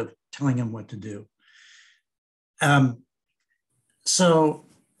mode of telling him what to do. So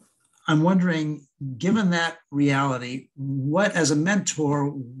I'm wondering, given that reality, as a mentor,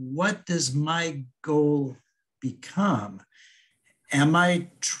 what does my goal become? Am I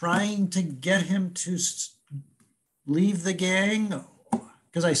trying to get him to leave the gang?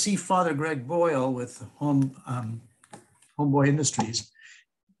 Because I see Father Greg Boyle with Homeboy Industries.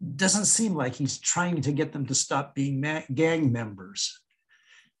 Doesn't seem like he's trying to get them to stop being gang members.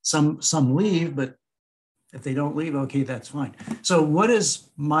 Some leave, but if they don't leave, okay, that's fine. So what is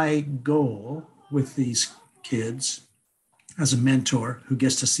my goal with these kids as a mentor who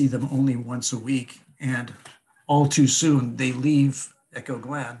gets to see them only once a week, and all too soon they leave Echo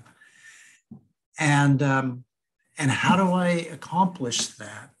Glen? And how do I accomplish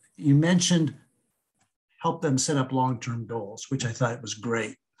that? You mentioned help them set up long-term goals, which I thought was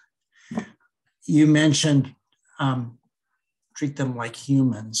great. You mentioned treat them like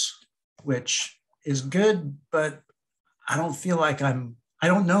humans, which is good, but I don't feel like I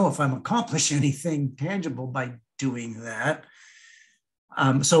don't know if I'm accomplishing anything tangible by doing that.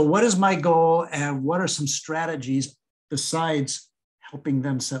 So what is my goal, and what are some strategies besides helping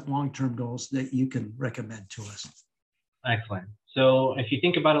them set long-term goals that you can recommend to us? Excellent. So if you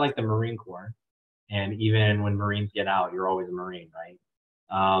think about it like the Marine Corps, and even when Marines get out, you're always a Marine, right?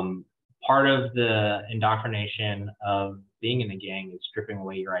 Part of the indoctrination of being in a gang is stripping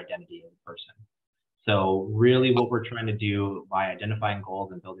away your identity as a person. So really what we're trying to do by identifying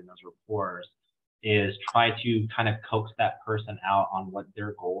goals and building those rapports is try to kind of coax that person out on what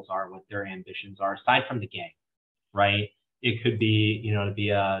their goals are, what their ambitions are, aside from the gang, right? It could be, to be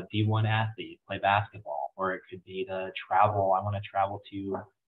a D1 athlete, play basketball, or it could be to travel. I want to travel to,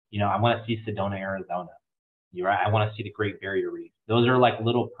 I want to see Sedona, Arizona. I want to see the Great Barrier Reef. Those are like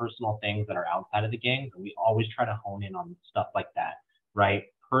little personal things that are outside of the gang. And we always try to hone in on stuff like that, right?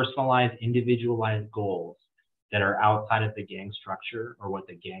 Personalized, individualized goals that are outside of the gang structure or what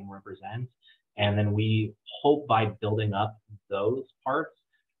the gang represents. And then we hope by building up those parts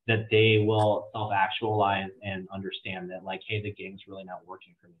that they will self-actualize and understand that, like, hey, the gang's really not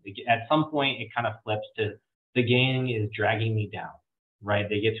working for me. At some point, it kind of flips to the gang is dragging me down, right?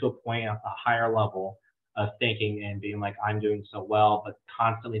 They get to a point at a higher level of thinking and being like, I'm doing so well, but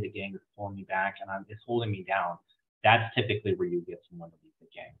constantly the gang is pulling me back and it's holding me down. That's typically where you get someone to leave the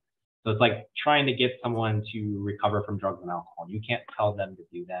gang. So it's like trying to get someone to recover from drugs and alcohol. You can't tell them to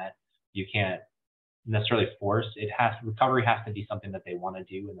do that. You can't necessarily force. Recovery has to be something that they want to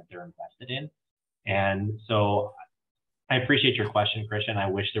do and that they're invested in. And so I appreciate your question, Christian. I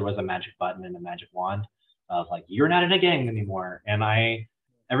wish there was a magic button and a magic wand of like, you're not in a gang anymore. And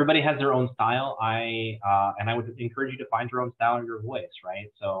everybody has their own style. And I would encourage you to find your own style or your voice, right?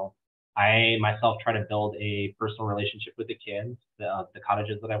 So I myself try to build a personal relationship with the kids, the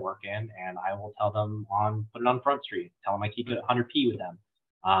cottages that I work in, and I will tell them put it on Front Street, tell them I keep it 100p with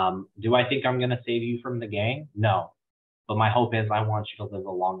them. Do I think I'm going to save you from the gang? No. But my hope is I want you to live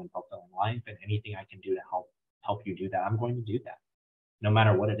a long and fulfilling life, and anything I can do to help you do that, I'm going to do that, no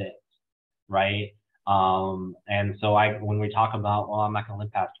matter what it is, right? And so when we talk about, well, I'm not going to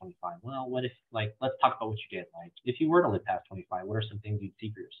live past 25. Well, what if, like, let's talk about what you did. Like, if you were to live past 25, what are some things you'd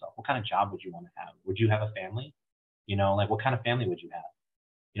see for yourself? What kind of job would you want to have? Would you have a family? You know, like, what kind of family would you have?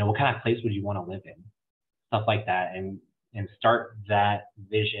 You know, what kind of place would you want to live in? Stuff like that, and start that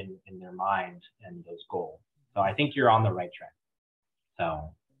vision in their mind and those goals. So I think you're on the right track.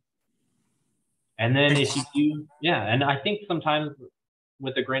 So, and then if you do, yeah, and I think sometimes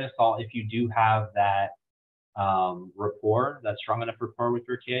with a grain of salt, if you do have that rapport, that strong enough rapport with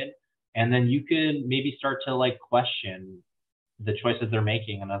your kid, and then you could maybe start to like question the choices they're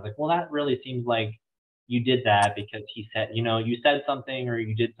making. And I was like, well, that really seems like you did that because he said, you know, you said something or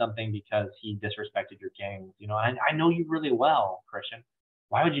you did something because he disrespected your gang. You know, I know you really well, Christian.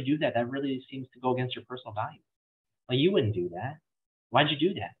 Why would you do that? That really seems to go against your personal values. Like, you wouldn't do that. Why'd you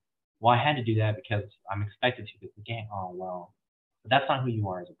do that? Well, I had to do that because I'm expected to because the gang. Oh, well, but that's not who you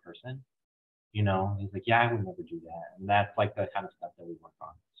are as a person. You know, he's like, yeah, I would never do that. And that's like the kind of stuff that we work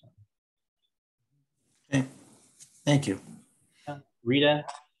on. So. Okay, thank you. Rita,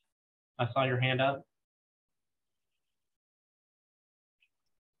 I saw your hand up.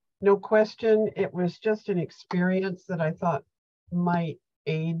 No question. It was just an experience that I thought might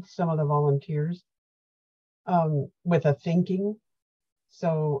aid some of the volunteers with a thinking.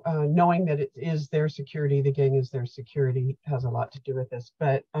 So knowing that it is their security, the gang is their security, has a lot to do with this.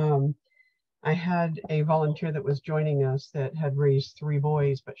 But I had a volunteer that was joining us that had raised 3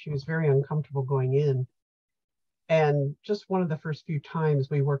 boys, but she was very uncomfortable going in. And just one of the first few times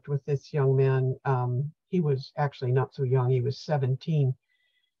we worked with this young man, he was actually not so young, he was 17.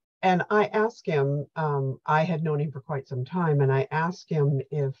 And I asked him, I had known him for quite some time, and I asked him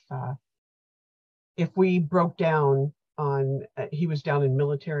if we broke down on, he was down in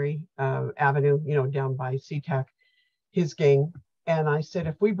Military Avenue, you know, down by SeaTac, his gang. And I said,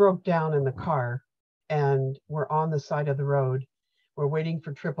 if we broke down in the car and we're on the side of the road, we're waiting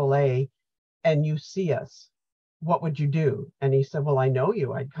for AAA, and you see us, what would you do? And he said, well, I know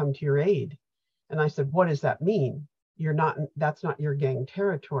you, I'd come to your aid. And I said, what does that mean? You're not, that's not your gang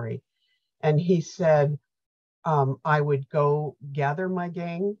territory. And he said, I would go gather my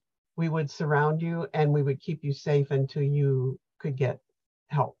gang, we would surround you, and we would keep you safe until you could get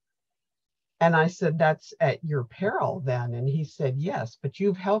help. And I said, that's at your peril then. And he said, yes, but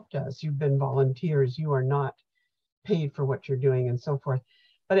you've helped us. You've been volunteers. You are not paid for what you're doing and so forth.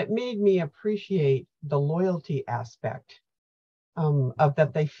 But it made me appreciate the loyalty aspect of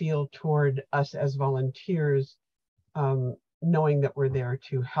that they feel toward us as volunteers, knowing that we're there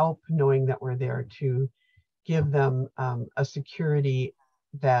to help, knowing that we're there to give them a security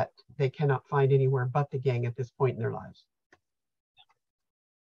that they cannot find anywhere but the gang at this point in their lives.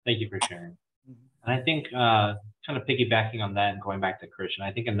 Thank you for sharing. And I think kind of piggybacking on that and going back to Christian,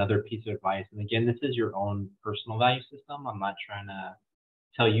 I think another piece of advice, and again, this is your own personal value system. I'm not trying to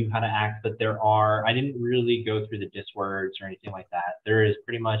tell you how to act, but I didn't really go through the DIS words or anything like that. There is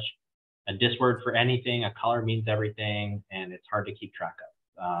pretty much a DIS word for anything. A color means everything, and it's hard to keep track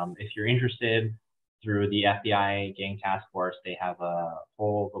of. If you're interested, through the FBI Gang Task Force, they have a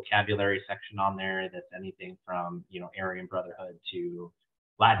whole vocabulary section on there that's anything from, you know, Aryan Brotherhood to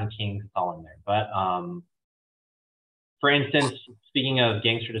Latin Kings, it's all in there. But for instance, speaking of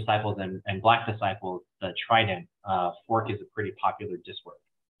Gangster Disciples and Black Disciples, the Trident, fork is a pretty popular DIS word,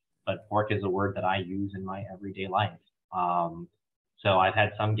 but fork is a word that I use in my everyday life. So I've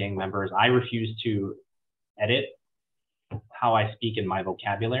had some gang members, I refuse to edit how I speak in my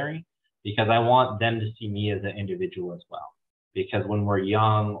vocabulary because I want them to see me as an individual as well. Because when we're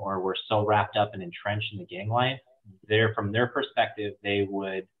young or we're so wrapped up and entrenched in the gang life, from their perspective, they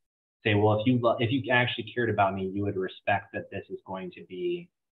would say, well, if you actually cared about me, you would respect that this is going to be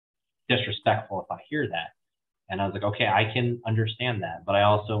disrespectful if I hear that. And I was like, okay, I can understand that, but I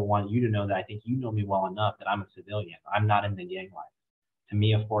also want you to know that I think you know me well enough that I'm a civilian. I'm not in the gang life. To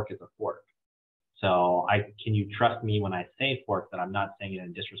me, a fork is a fork. So can you trust me when I say fork, that I'm not saying it in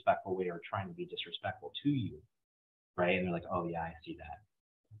a disrespectful way or trying to be disrespectful to you, right? And they're like, oh yeah, I see that.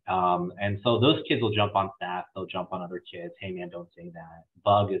 And so those kids will jump on staff, they'll jump on other kids. Hey man, don't say that.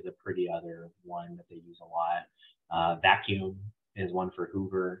 Bug is a pretty other one that they use a lot. Vacuum is one for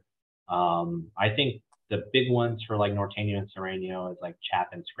Hoover. I think the big ones for like Norteño and Sureño is like chap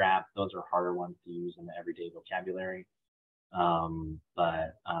and scrap. Those are harder ones to use in the everyday vocabulary.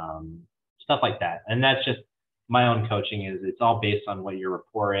 Stuff like that. And that's just my own coaching. Is it's all based on what your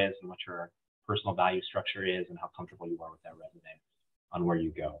rapport is and what your personal value structure is and how comfortable you are with that resume on where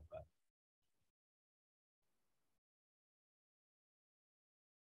you go.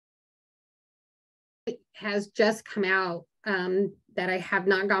 But it has just come out that I have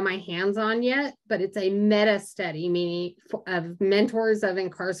not got my hands on yet, but it's a meta study, meaning of mentors of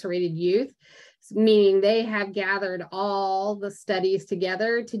incarcerated youth, meaning they have gathered all the studies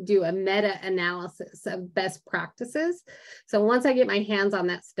together to do a meta analysis of best practices. So once I get my hands on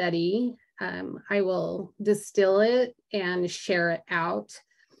that study, I will distill it and share it out.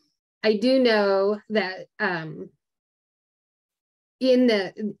 I do know that in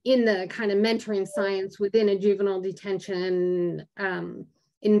the kind of mentoring science within a juvenile detention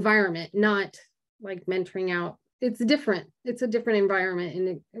environment, not like mentoring out, it's different. It's a different environment and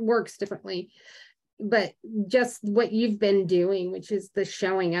it works differently. But just what you've been doing, which is the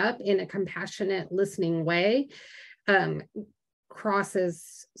showing up in a compassionate, listening way,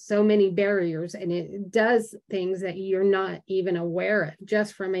 crosses so many barriers, and it does things that you're not even aware of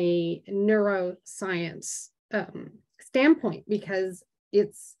just from a neuroscience standpoint, because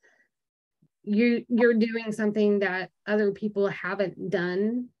it's you're doing something that other people haven't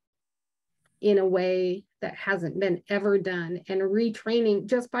done in a way that hasn't been ever done, and retraining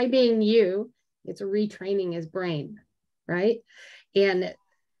just by being you. It's a retraining his brain, right? And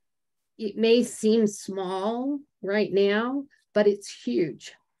it may seem small right now, but it's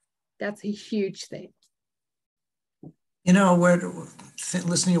huge. That's a huge thing. You know,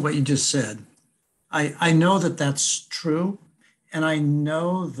 listening to what you just said, I know that that's true. And I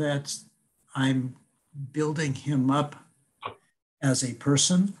know that I'm building him up as a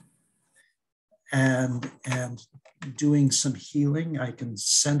person and doing some healing. I can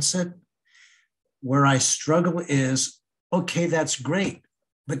sense it. Where I struggle is, okay, that's great,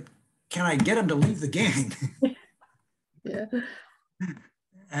 but can I get him to leave the gang? Yeah.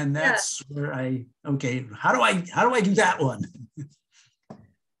 And that's where how do I do that one?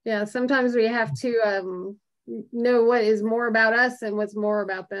 Yeah, sometimes we have to know what is more about us and what's more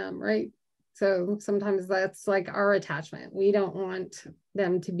about them, right? So sometimes that's like our attachment. We don't want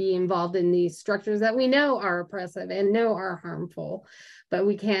them to be involved in these structures that we know are oppressive and know are harmful, but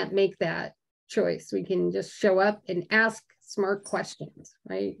we can't make that choice. We can just show up and ask smart questions,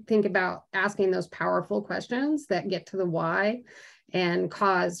 right? Think about asking those powerful questions that get to the why and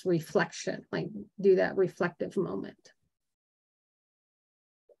cause reflection, like do that reflective moment.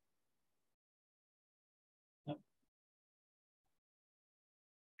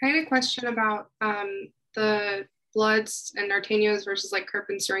 I had a question about the Bloods and Norteños versus like Crip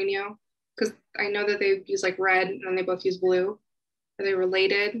and Sureño, because I know that they use like red and then they both use blue. Are they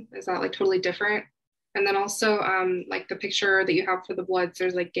related? Is that like totally different? And then also like the picture that you have for the Bloods,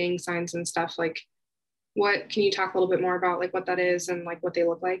 there's like gang signs and stuff. Like, what can you talk a little bit more about like what that is and like what they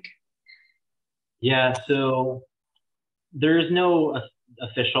look like? Yeah, so there's no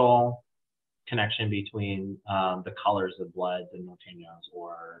official connection between the colors of Bloods and Norteños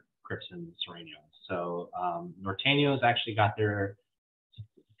or Crips and Sureños. So Norteños actually got their,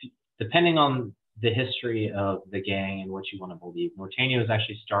 depending on the history of the gang and what you want to believe, Norteños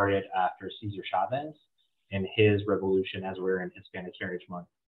actually started after Cesar Chavez and his revolution, as we're in Hispanic Heritage Month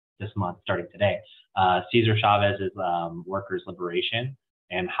this month, starting today. Cesar Chavez's workers' liberation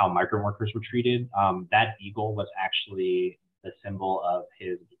and how migrant workers were treated. That eagle was actually the symbol of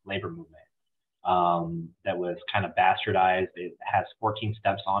his labor movement. That was kind of bastardized. It has 14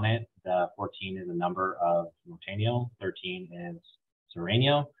 steps on it. The 14 is the number of Norteño, 13 is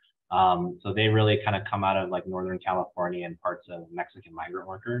Sureño. So they really kind of come out of like Northern California and parts of Mexican migrant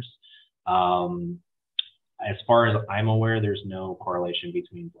workers. As far as I'm aware, there's no correlation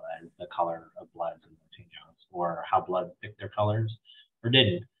between blood, the color of Bloods and Norteños, or how Bloods picked their colors or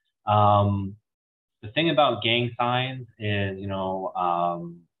didn't. The thing about gang signs is,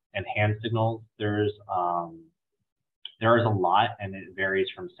 and hand signals, there is a lot, and it varies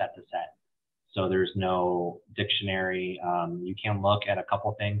from set to set. So there's no dictionary. You can look at a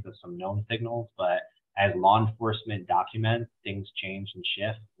couple things of some known signals, but as law enforcement documents, things change and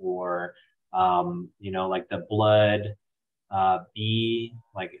shift, or, you know, like the blood B,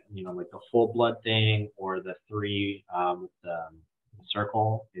 like, you know, like the full blood thing, or the 3 with the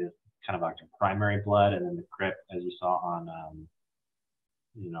circle is kind of like a primary blood, and then the Crip, as you saw on,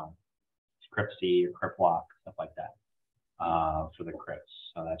 you know, Crip C or Crip Walk, stuff like that, for the Crips.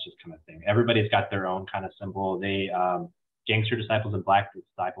 So that's just kind of thing. Everybody's got their own kind of symbol. They, Gangster Disciples and Black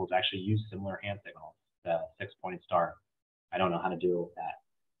Disciples actually use similar hand signals, the 6-pointed star. I don't know how to deal with that.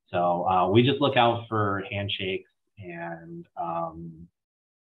 So we just look out for handshakes and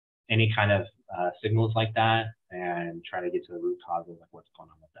any kind of signals like that, and try to get to the root cause of like what's going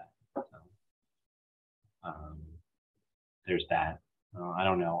on with that. So there's that. I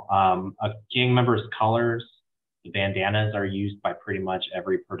don't know. A gang member's colors, the bandanas are used by pretty much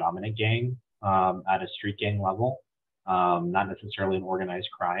every predominant gang at a street gang level. Not necessarily an organized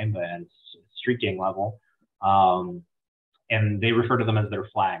crime, but at street gang level. And they refer to them as their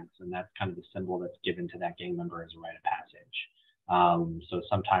flags, and that's kind of the symbol that's given to that gang member as a rite of passage. So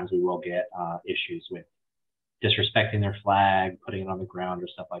sometimes we will get issues with disrespecting their flag, putting it on the ground or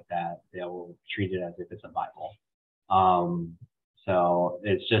stuff like that. They will treat it as if it's a Bible. So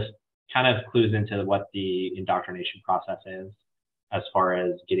it's just kind of clues into what the indoctrination process is, as far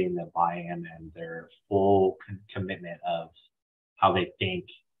as getting the buy-in and their full commitment of how they think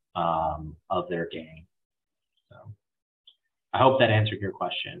of their gang. So I hope that answered your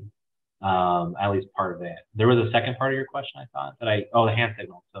question, at least part of it. There was a second part of your question, I thought, that the hand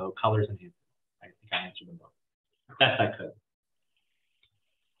signal. So colors and hand signals. I think I answered them both. Best I could.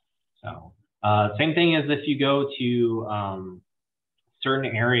 So same thing as if you go to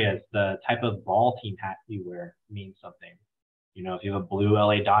certain areas, the type of ball team hat you wear means something. You know, if you have a blue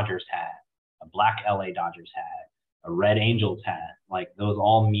LA Dodgers hat, a black LA Dodgers hat, a red Angels hat, like those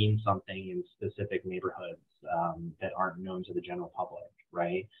all mean something in specific neighborhoods that aren't known to the general public,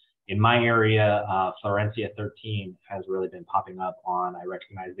 right? In my area, Florencia 13 has really been popping up on I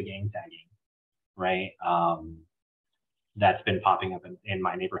Recognize the Gang tagging, right? That's been popping up in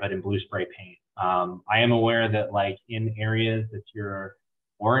my neighborhood in blue spray paint. I am aware that like in areas that your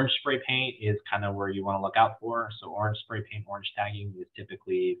orange spray paint is kind of where you want to look out for. So orange spray paint, orange tagging is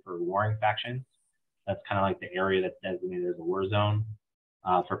typically for warring factions. That's kind of like the area that's designated as a war zone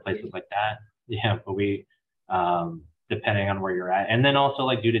for places like that. Yeah, but we, depending on where you're at. And then also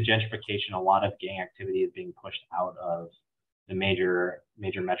like due to gentrification, a lot of gang activity is being pushed out of the major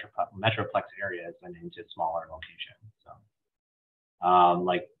metroplex areas and into smaller locations. So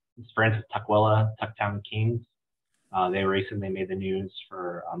like for instance, Tukwila, Tucktown Kings, they recently made the news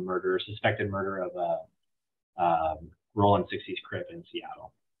for a suspected murder of a Rollin' 60s Crip in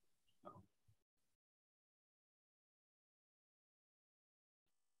Seattle.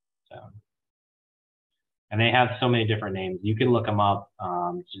 So, and they have so many different names. You can look them up,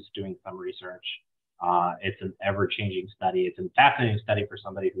 just doing some research. It's an ever-changing study. It's a fascinating study for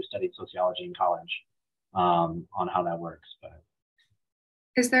somebody who studied sociology in college on how that works. But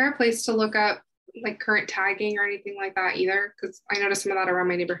is there a place to look up like current tagging or anything like that either? Because I noticed some of that around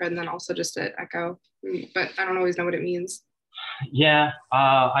my neighborhood, and then also just at Echo, but I don't always know what it means. Yeah,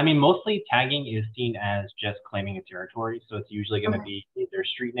 I mean, mostly tagging is seen as just claiming a territory. So it's usually going to be their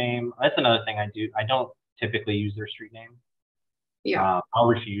street name. That's another thing I do. I don't typically use their street name. Yeah. I'll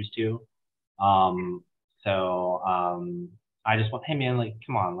refuse to. I just want, hey man, like,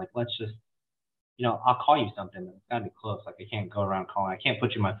 come on, like, let's just, you know, I'll call you something. It's gotta be close. Like I can't go around calling. I can't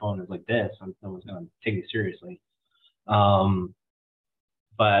put you in my phone as like this. Someone's gonna take me seriously. Most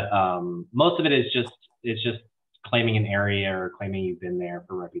of it is just claiming an area or claiming you've been there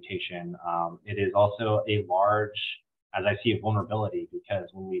for reputation. It is also a large, as I see, a vulnerability, because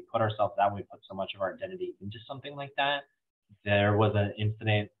when we put ourselves out, we put so much of our identity into something like that. There was an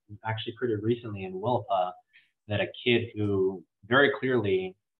incident actually pretty recently in Willapa that a kid who very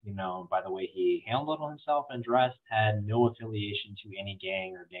clearly, you know, by the way he handled himself and dressed, had no affiliation to any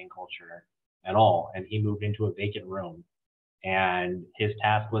gang or gang culture at all. And he moved into a vacant room. And his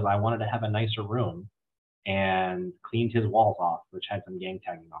task was, I wanted to have a nicer room, and cleaned his walls off, which had some gang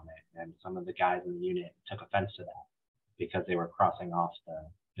tagging on it. And some of the guys in the unit took offense to that because they were crossing off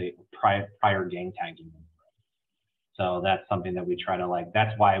the prior gang tagging. So that's something that we try to like,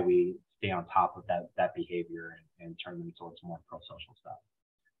 that's why we stay on top of that behavior and turn them towards more pro-social stuff.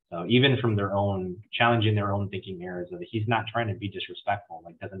 So even from their own, challenging their own thinking errors of he's not trying to be disrespectful.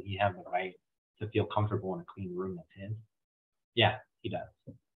 Like, doesn't he have the right to feel comfortable in a clean room that's his? Yeah, he does.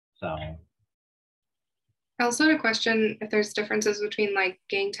 So. I also had a question if there's differences between like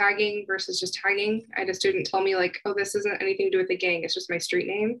gang tagging versus just tagging. I had a student tell me like, oh, this isn't anything to do with the gang. It's just my street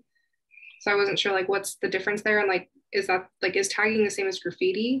name. So I wasn't sure like what's the difference there, and like is that like is tagging the same as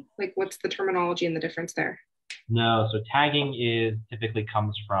graffiti? Like what's the terminology and the difference there? No, so tagging is typically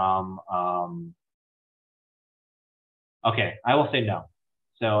comes from okay, I will say no.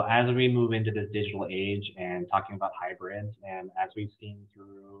 So as we move into this digital age and talking about hybrids, and as we've seen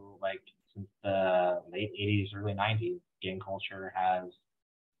through like since the late 80s, early 90s, gang culture has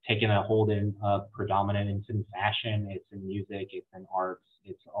taken a hold in predominant. It's in fashion, it's in music, it's in arts,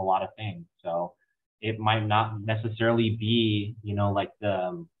 it's a lot of things. So it might not necessarily be, you know, like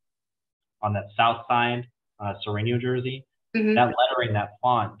the on that south side, Sereno jersey, that lettering, that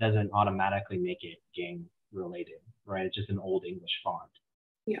font doesn't automatically make it gang related, right? It's just an old English font.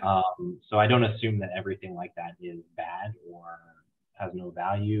 Yeah. So I don't assume that everything like that is bad or has no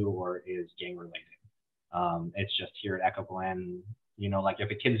value or is gang related. It's just here at Echo Glen, you know, like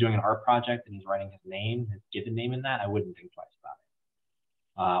if a kid's doing an art project and he's writing his name, his given name in that, I wouldn't think twice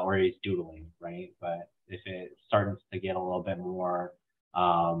about it. Or he's doodling, right? But if it starts to get a little bit more,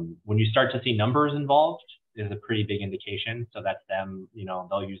 when you start to see numbers involved, is a pretty big indication. So that's them, you know,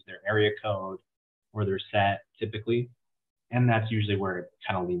 they'll use their area code or their set typically. And that's usually where it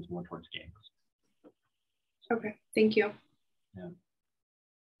kind of leans more towards gangs. Okay, thank you. Yeah.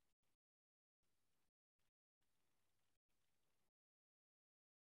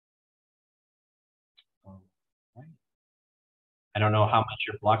 Right. I don't know how much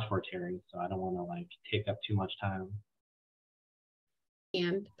you're blocked for, Terry, so I don't want to like take up too much time.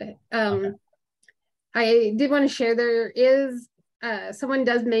 But okay. I did want to share there is someone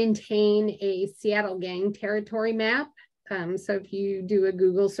does maintain a Seattle gang territory map. So if you do a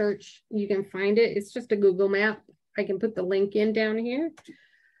Google search, you can find it. It's just a Google map. I can put the link in down here.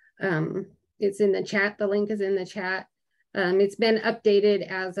 It's in the chat. The link is in the chat. It's been updated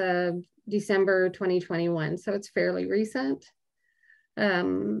as of December 2021, so it's fairly recent. A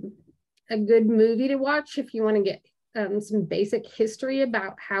good movie to watch if you want to get some basic history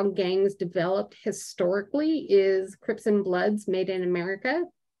about how gangs developed historically is Crips and Bloods Made in America.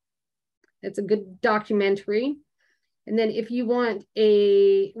 It's a good documentary. And then if you want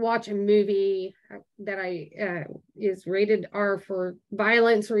watch a movie that is rated R for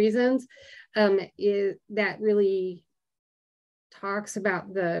violence reasons, that really talks about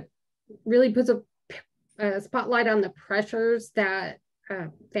really puts a spotlight on the pressures that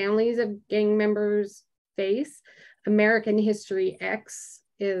families of gang members face. American History X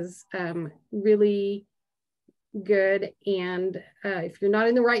is really good. And if you're not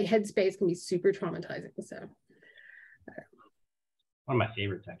in the right headspace, it can be super traumatizing. So. One of my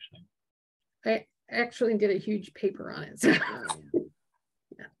favorites, actually. I actually did a huge paper on it. So.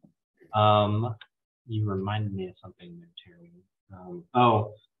 Yeah. You reminded me of something there, Terry.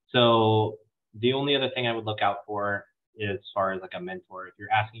 So the only other thing I would look out for is, as far as like a mentor, if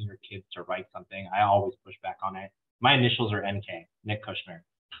you're asking your kids to write something, I always push back on it. My initials are NK, Nick Kushner.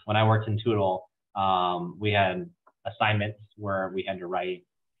 When I worked in Tootle, we had assignments where we had to write,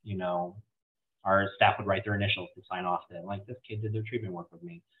 you know, our staff would write their initials to sign off that, like, this kid did their treatment work with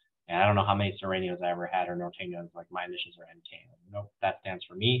me. And I don't know how many Serenos I ever had or Norteños, like my initials are NK. Nope, that stands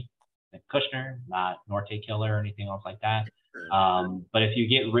for me, Nick Kushner, not Norte Killer or anything else like that. But if you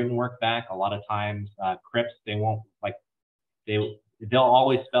get written work back, a lot of times Crips, they won't like, they'll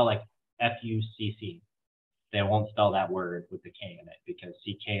always spell like F-U-C-C. They won't spell that word with the K in it because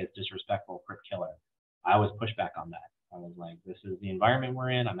CK is disrespectful, Crip killer. I always push back on that. I was like, this is the environment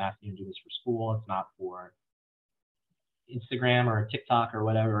we're in. I'm asking you to do this for school. It's not for Instagram or TikTok or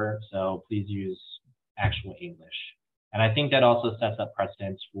whatever. So please use actual English. And I think that also sets up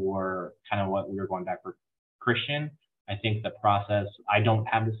precedence for kind of what we were going back for Christian. I think the process, I don't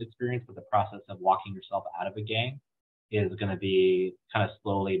have this experience, but the process of walking yourself out of a gang is going to be kind of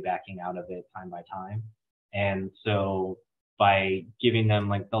slowly backing out of it time by time. And so by giving them,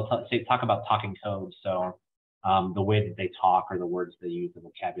 like, they'll talk about talking codes. So the way that they talk or the words they use, the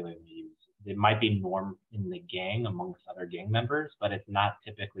vocabulary they use, it might be norm in the gang amongst other gang members, but it's not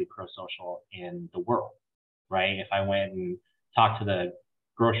typically pro-social in the world, right? If I went and talked to the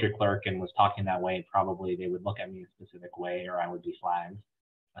grocery clerk and was talking that way, probably they would look at me a specific way, or I would be flagged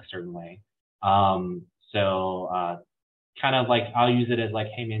a certain way. Kind of like, I'll use it as like,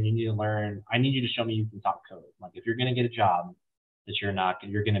 hey man, you need to learn, I need you to show me you can talk code. Like if you're going to get a job that you're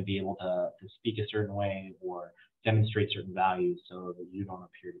going to be able to speak a certain way or demonstrate certain values so that you don't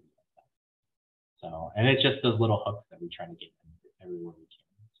appear to be like that. So, and it's just those little hooks that we try to get everywhere we can.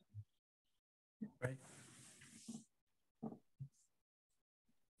 So. Right.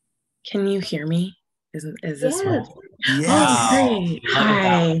 Can you hear me? Is this yes. one? Yeah. Oh, great.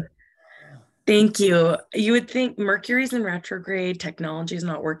 Hi. Thank you. You would think Mercury's in retrograde, technology is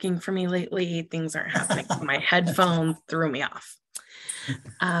not working for me lately, things aren't happening. My headphone threw me off.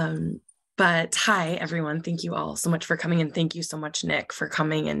 But hi, everyone. Thank you all so much for coming, and thank you so much, Nick, for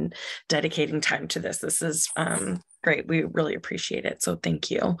coming and dedicating time to this. This is great. We really appreciate it. So thank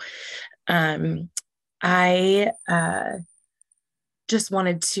you. I just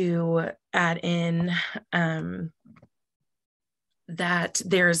wanted to add in that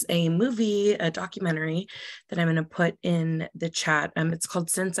there's a movie, a documentary that I'm going to put in the chat. It's called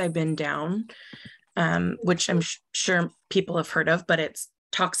Since I've Been Down, which I'm sure people have heard of, but it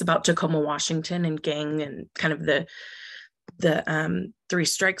talks about Tacoma, Washington and gang and kind of the three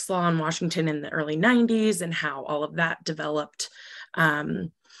strikes law in Washington in the early 90s and how all of that developed, and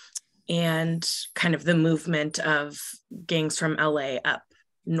kind of the movement of gangs from LA up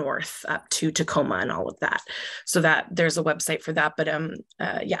north up to Tacoma and all of that. So that there's a website for that, but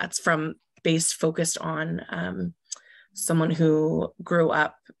yeah, it's focused on someone who grew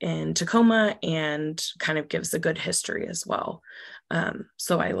up in Tacoma and kind of gives a good history as well.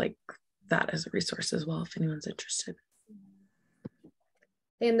 So I like that as a resource as well if anyone's interested.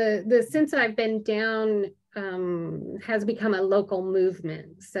 And the Since I've Been Down has become a local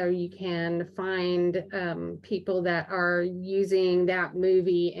movement. So you can find people that are using that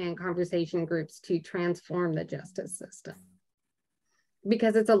movie and conversation groups to transform the justice system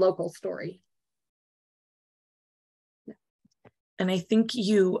because it's a local story. And I think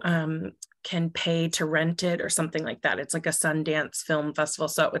you can pay to rent it or something like that. It's like a Sundance Film Festival.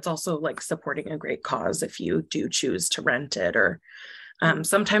 So it's also like supporting a great cause if you do choose to rent it, or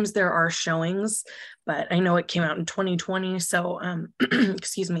sometimes there are showings, but I know it came out in 2020. So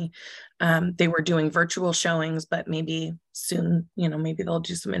excuse me, they were doing virtual showings, but maybe soon, you know, maybe they'll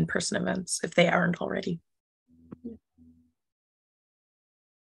do some in-person events if they aren't already.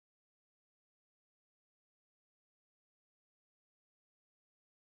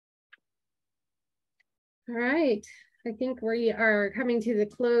 All right, I think we are coming to the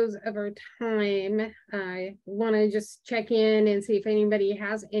close of our time. I want to just check in and see if anybody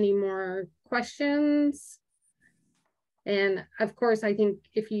has any more questions. And of course, I think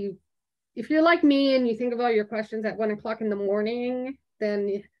if you're like me and you think of all your questions at 1 o'clock in the morning,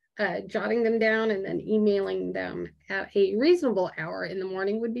 then jotting them down and then emailing them at a reasonable hour in the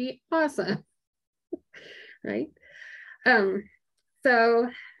morning would be awesome. Right? So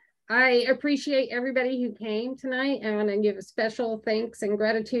I appreciate everybody who came tonight. I want to give a special thanks and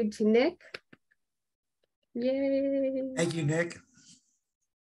gratitude to Nick. Yay. Thank you, Nick.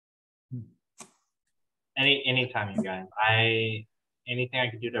 Anytime, you guys. Anything I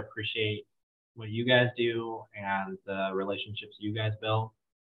could do to appreciate what you guys do and the relationships you guys build,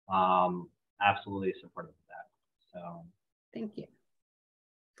 absolutely supportive of that. So thank you.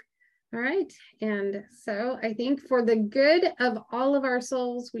 All right, and so I think for the good of all of our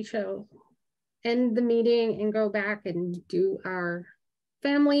souls, we shall end the meeting and go back and do our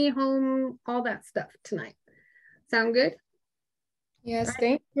family, home, all that stuff tonight. Sound good? Yes, right.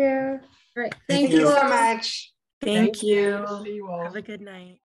 Thank you. All right, thank you so much. Thank you. See you all. Have a good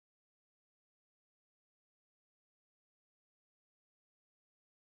night.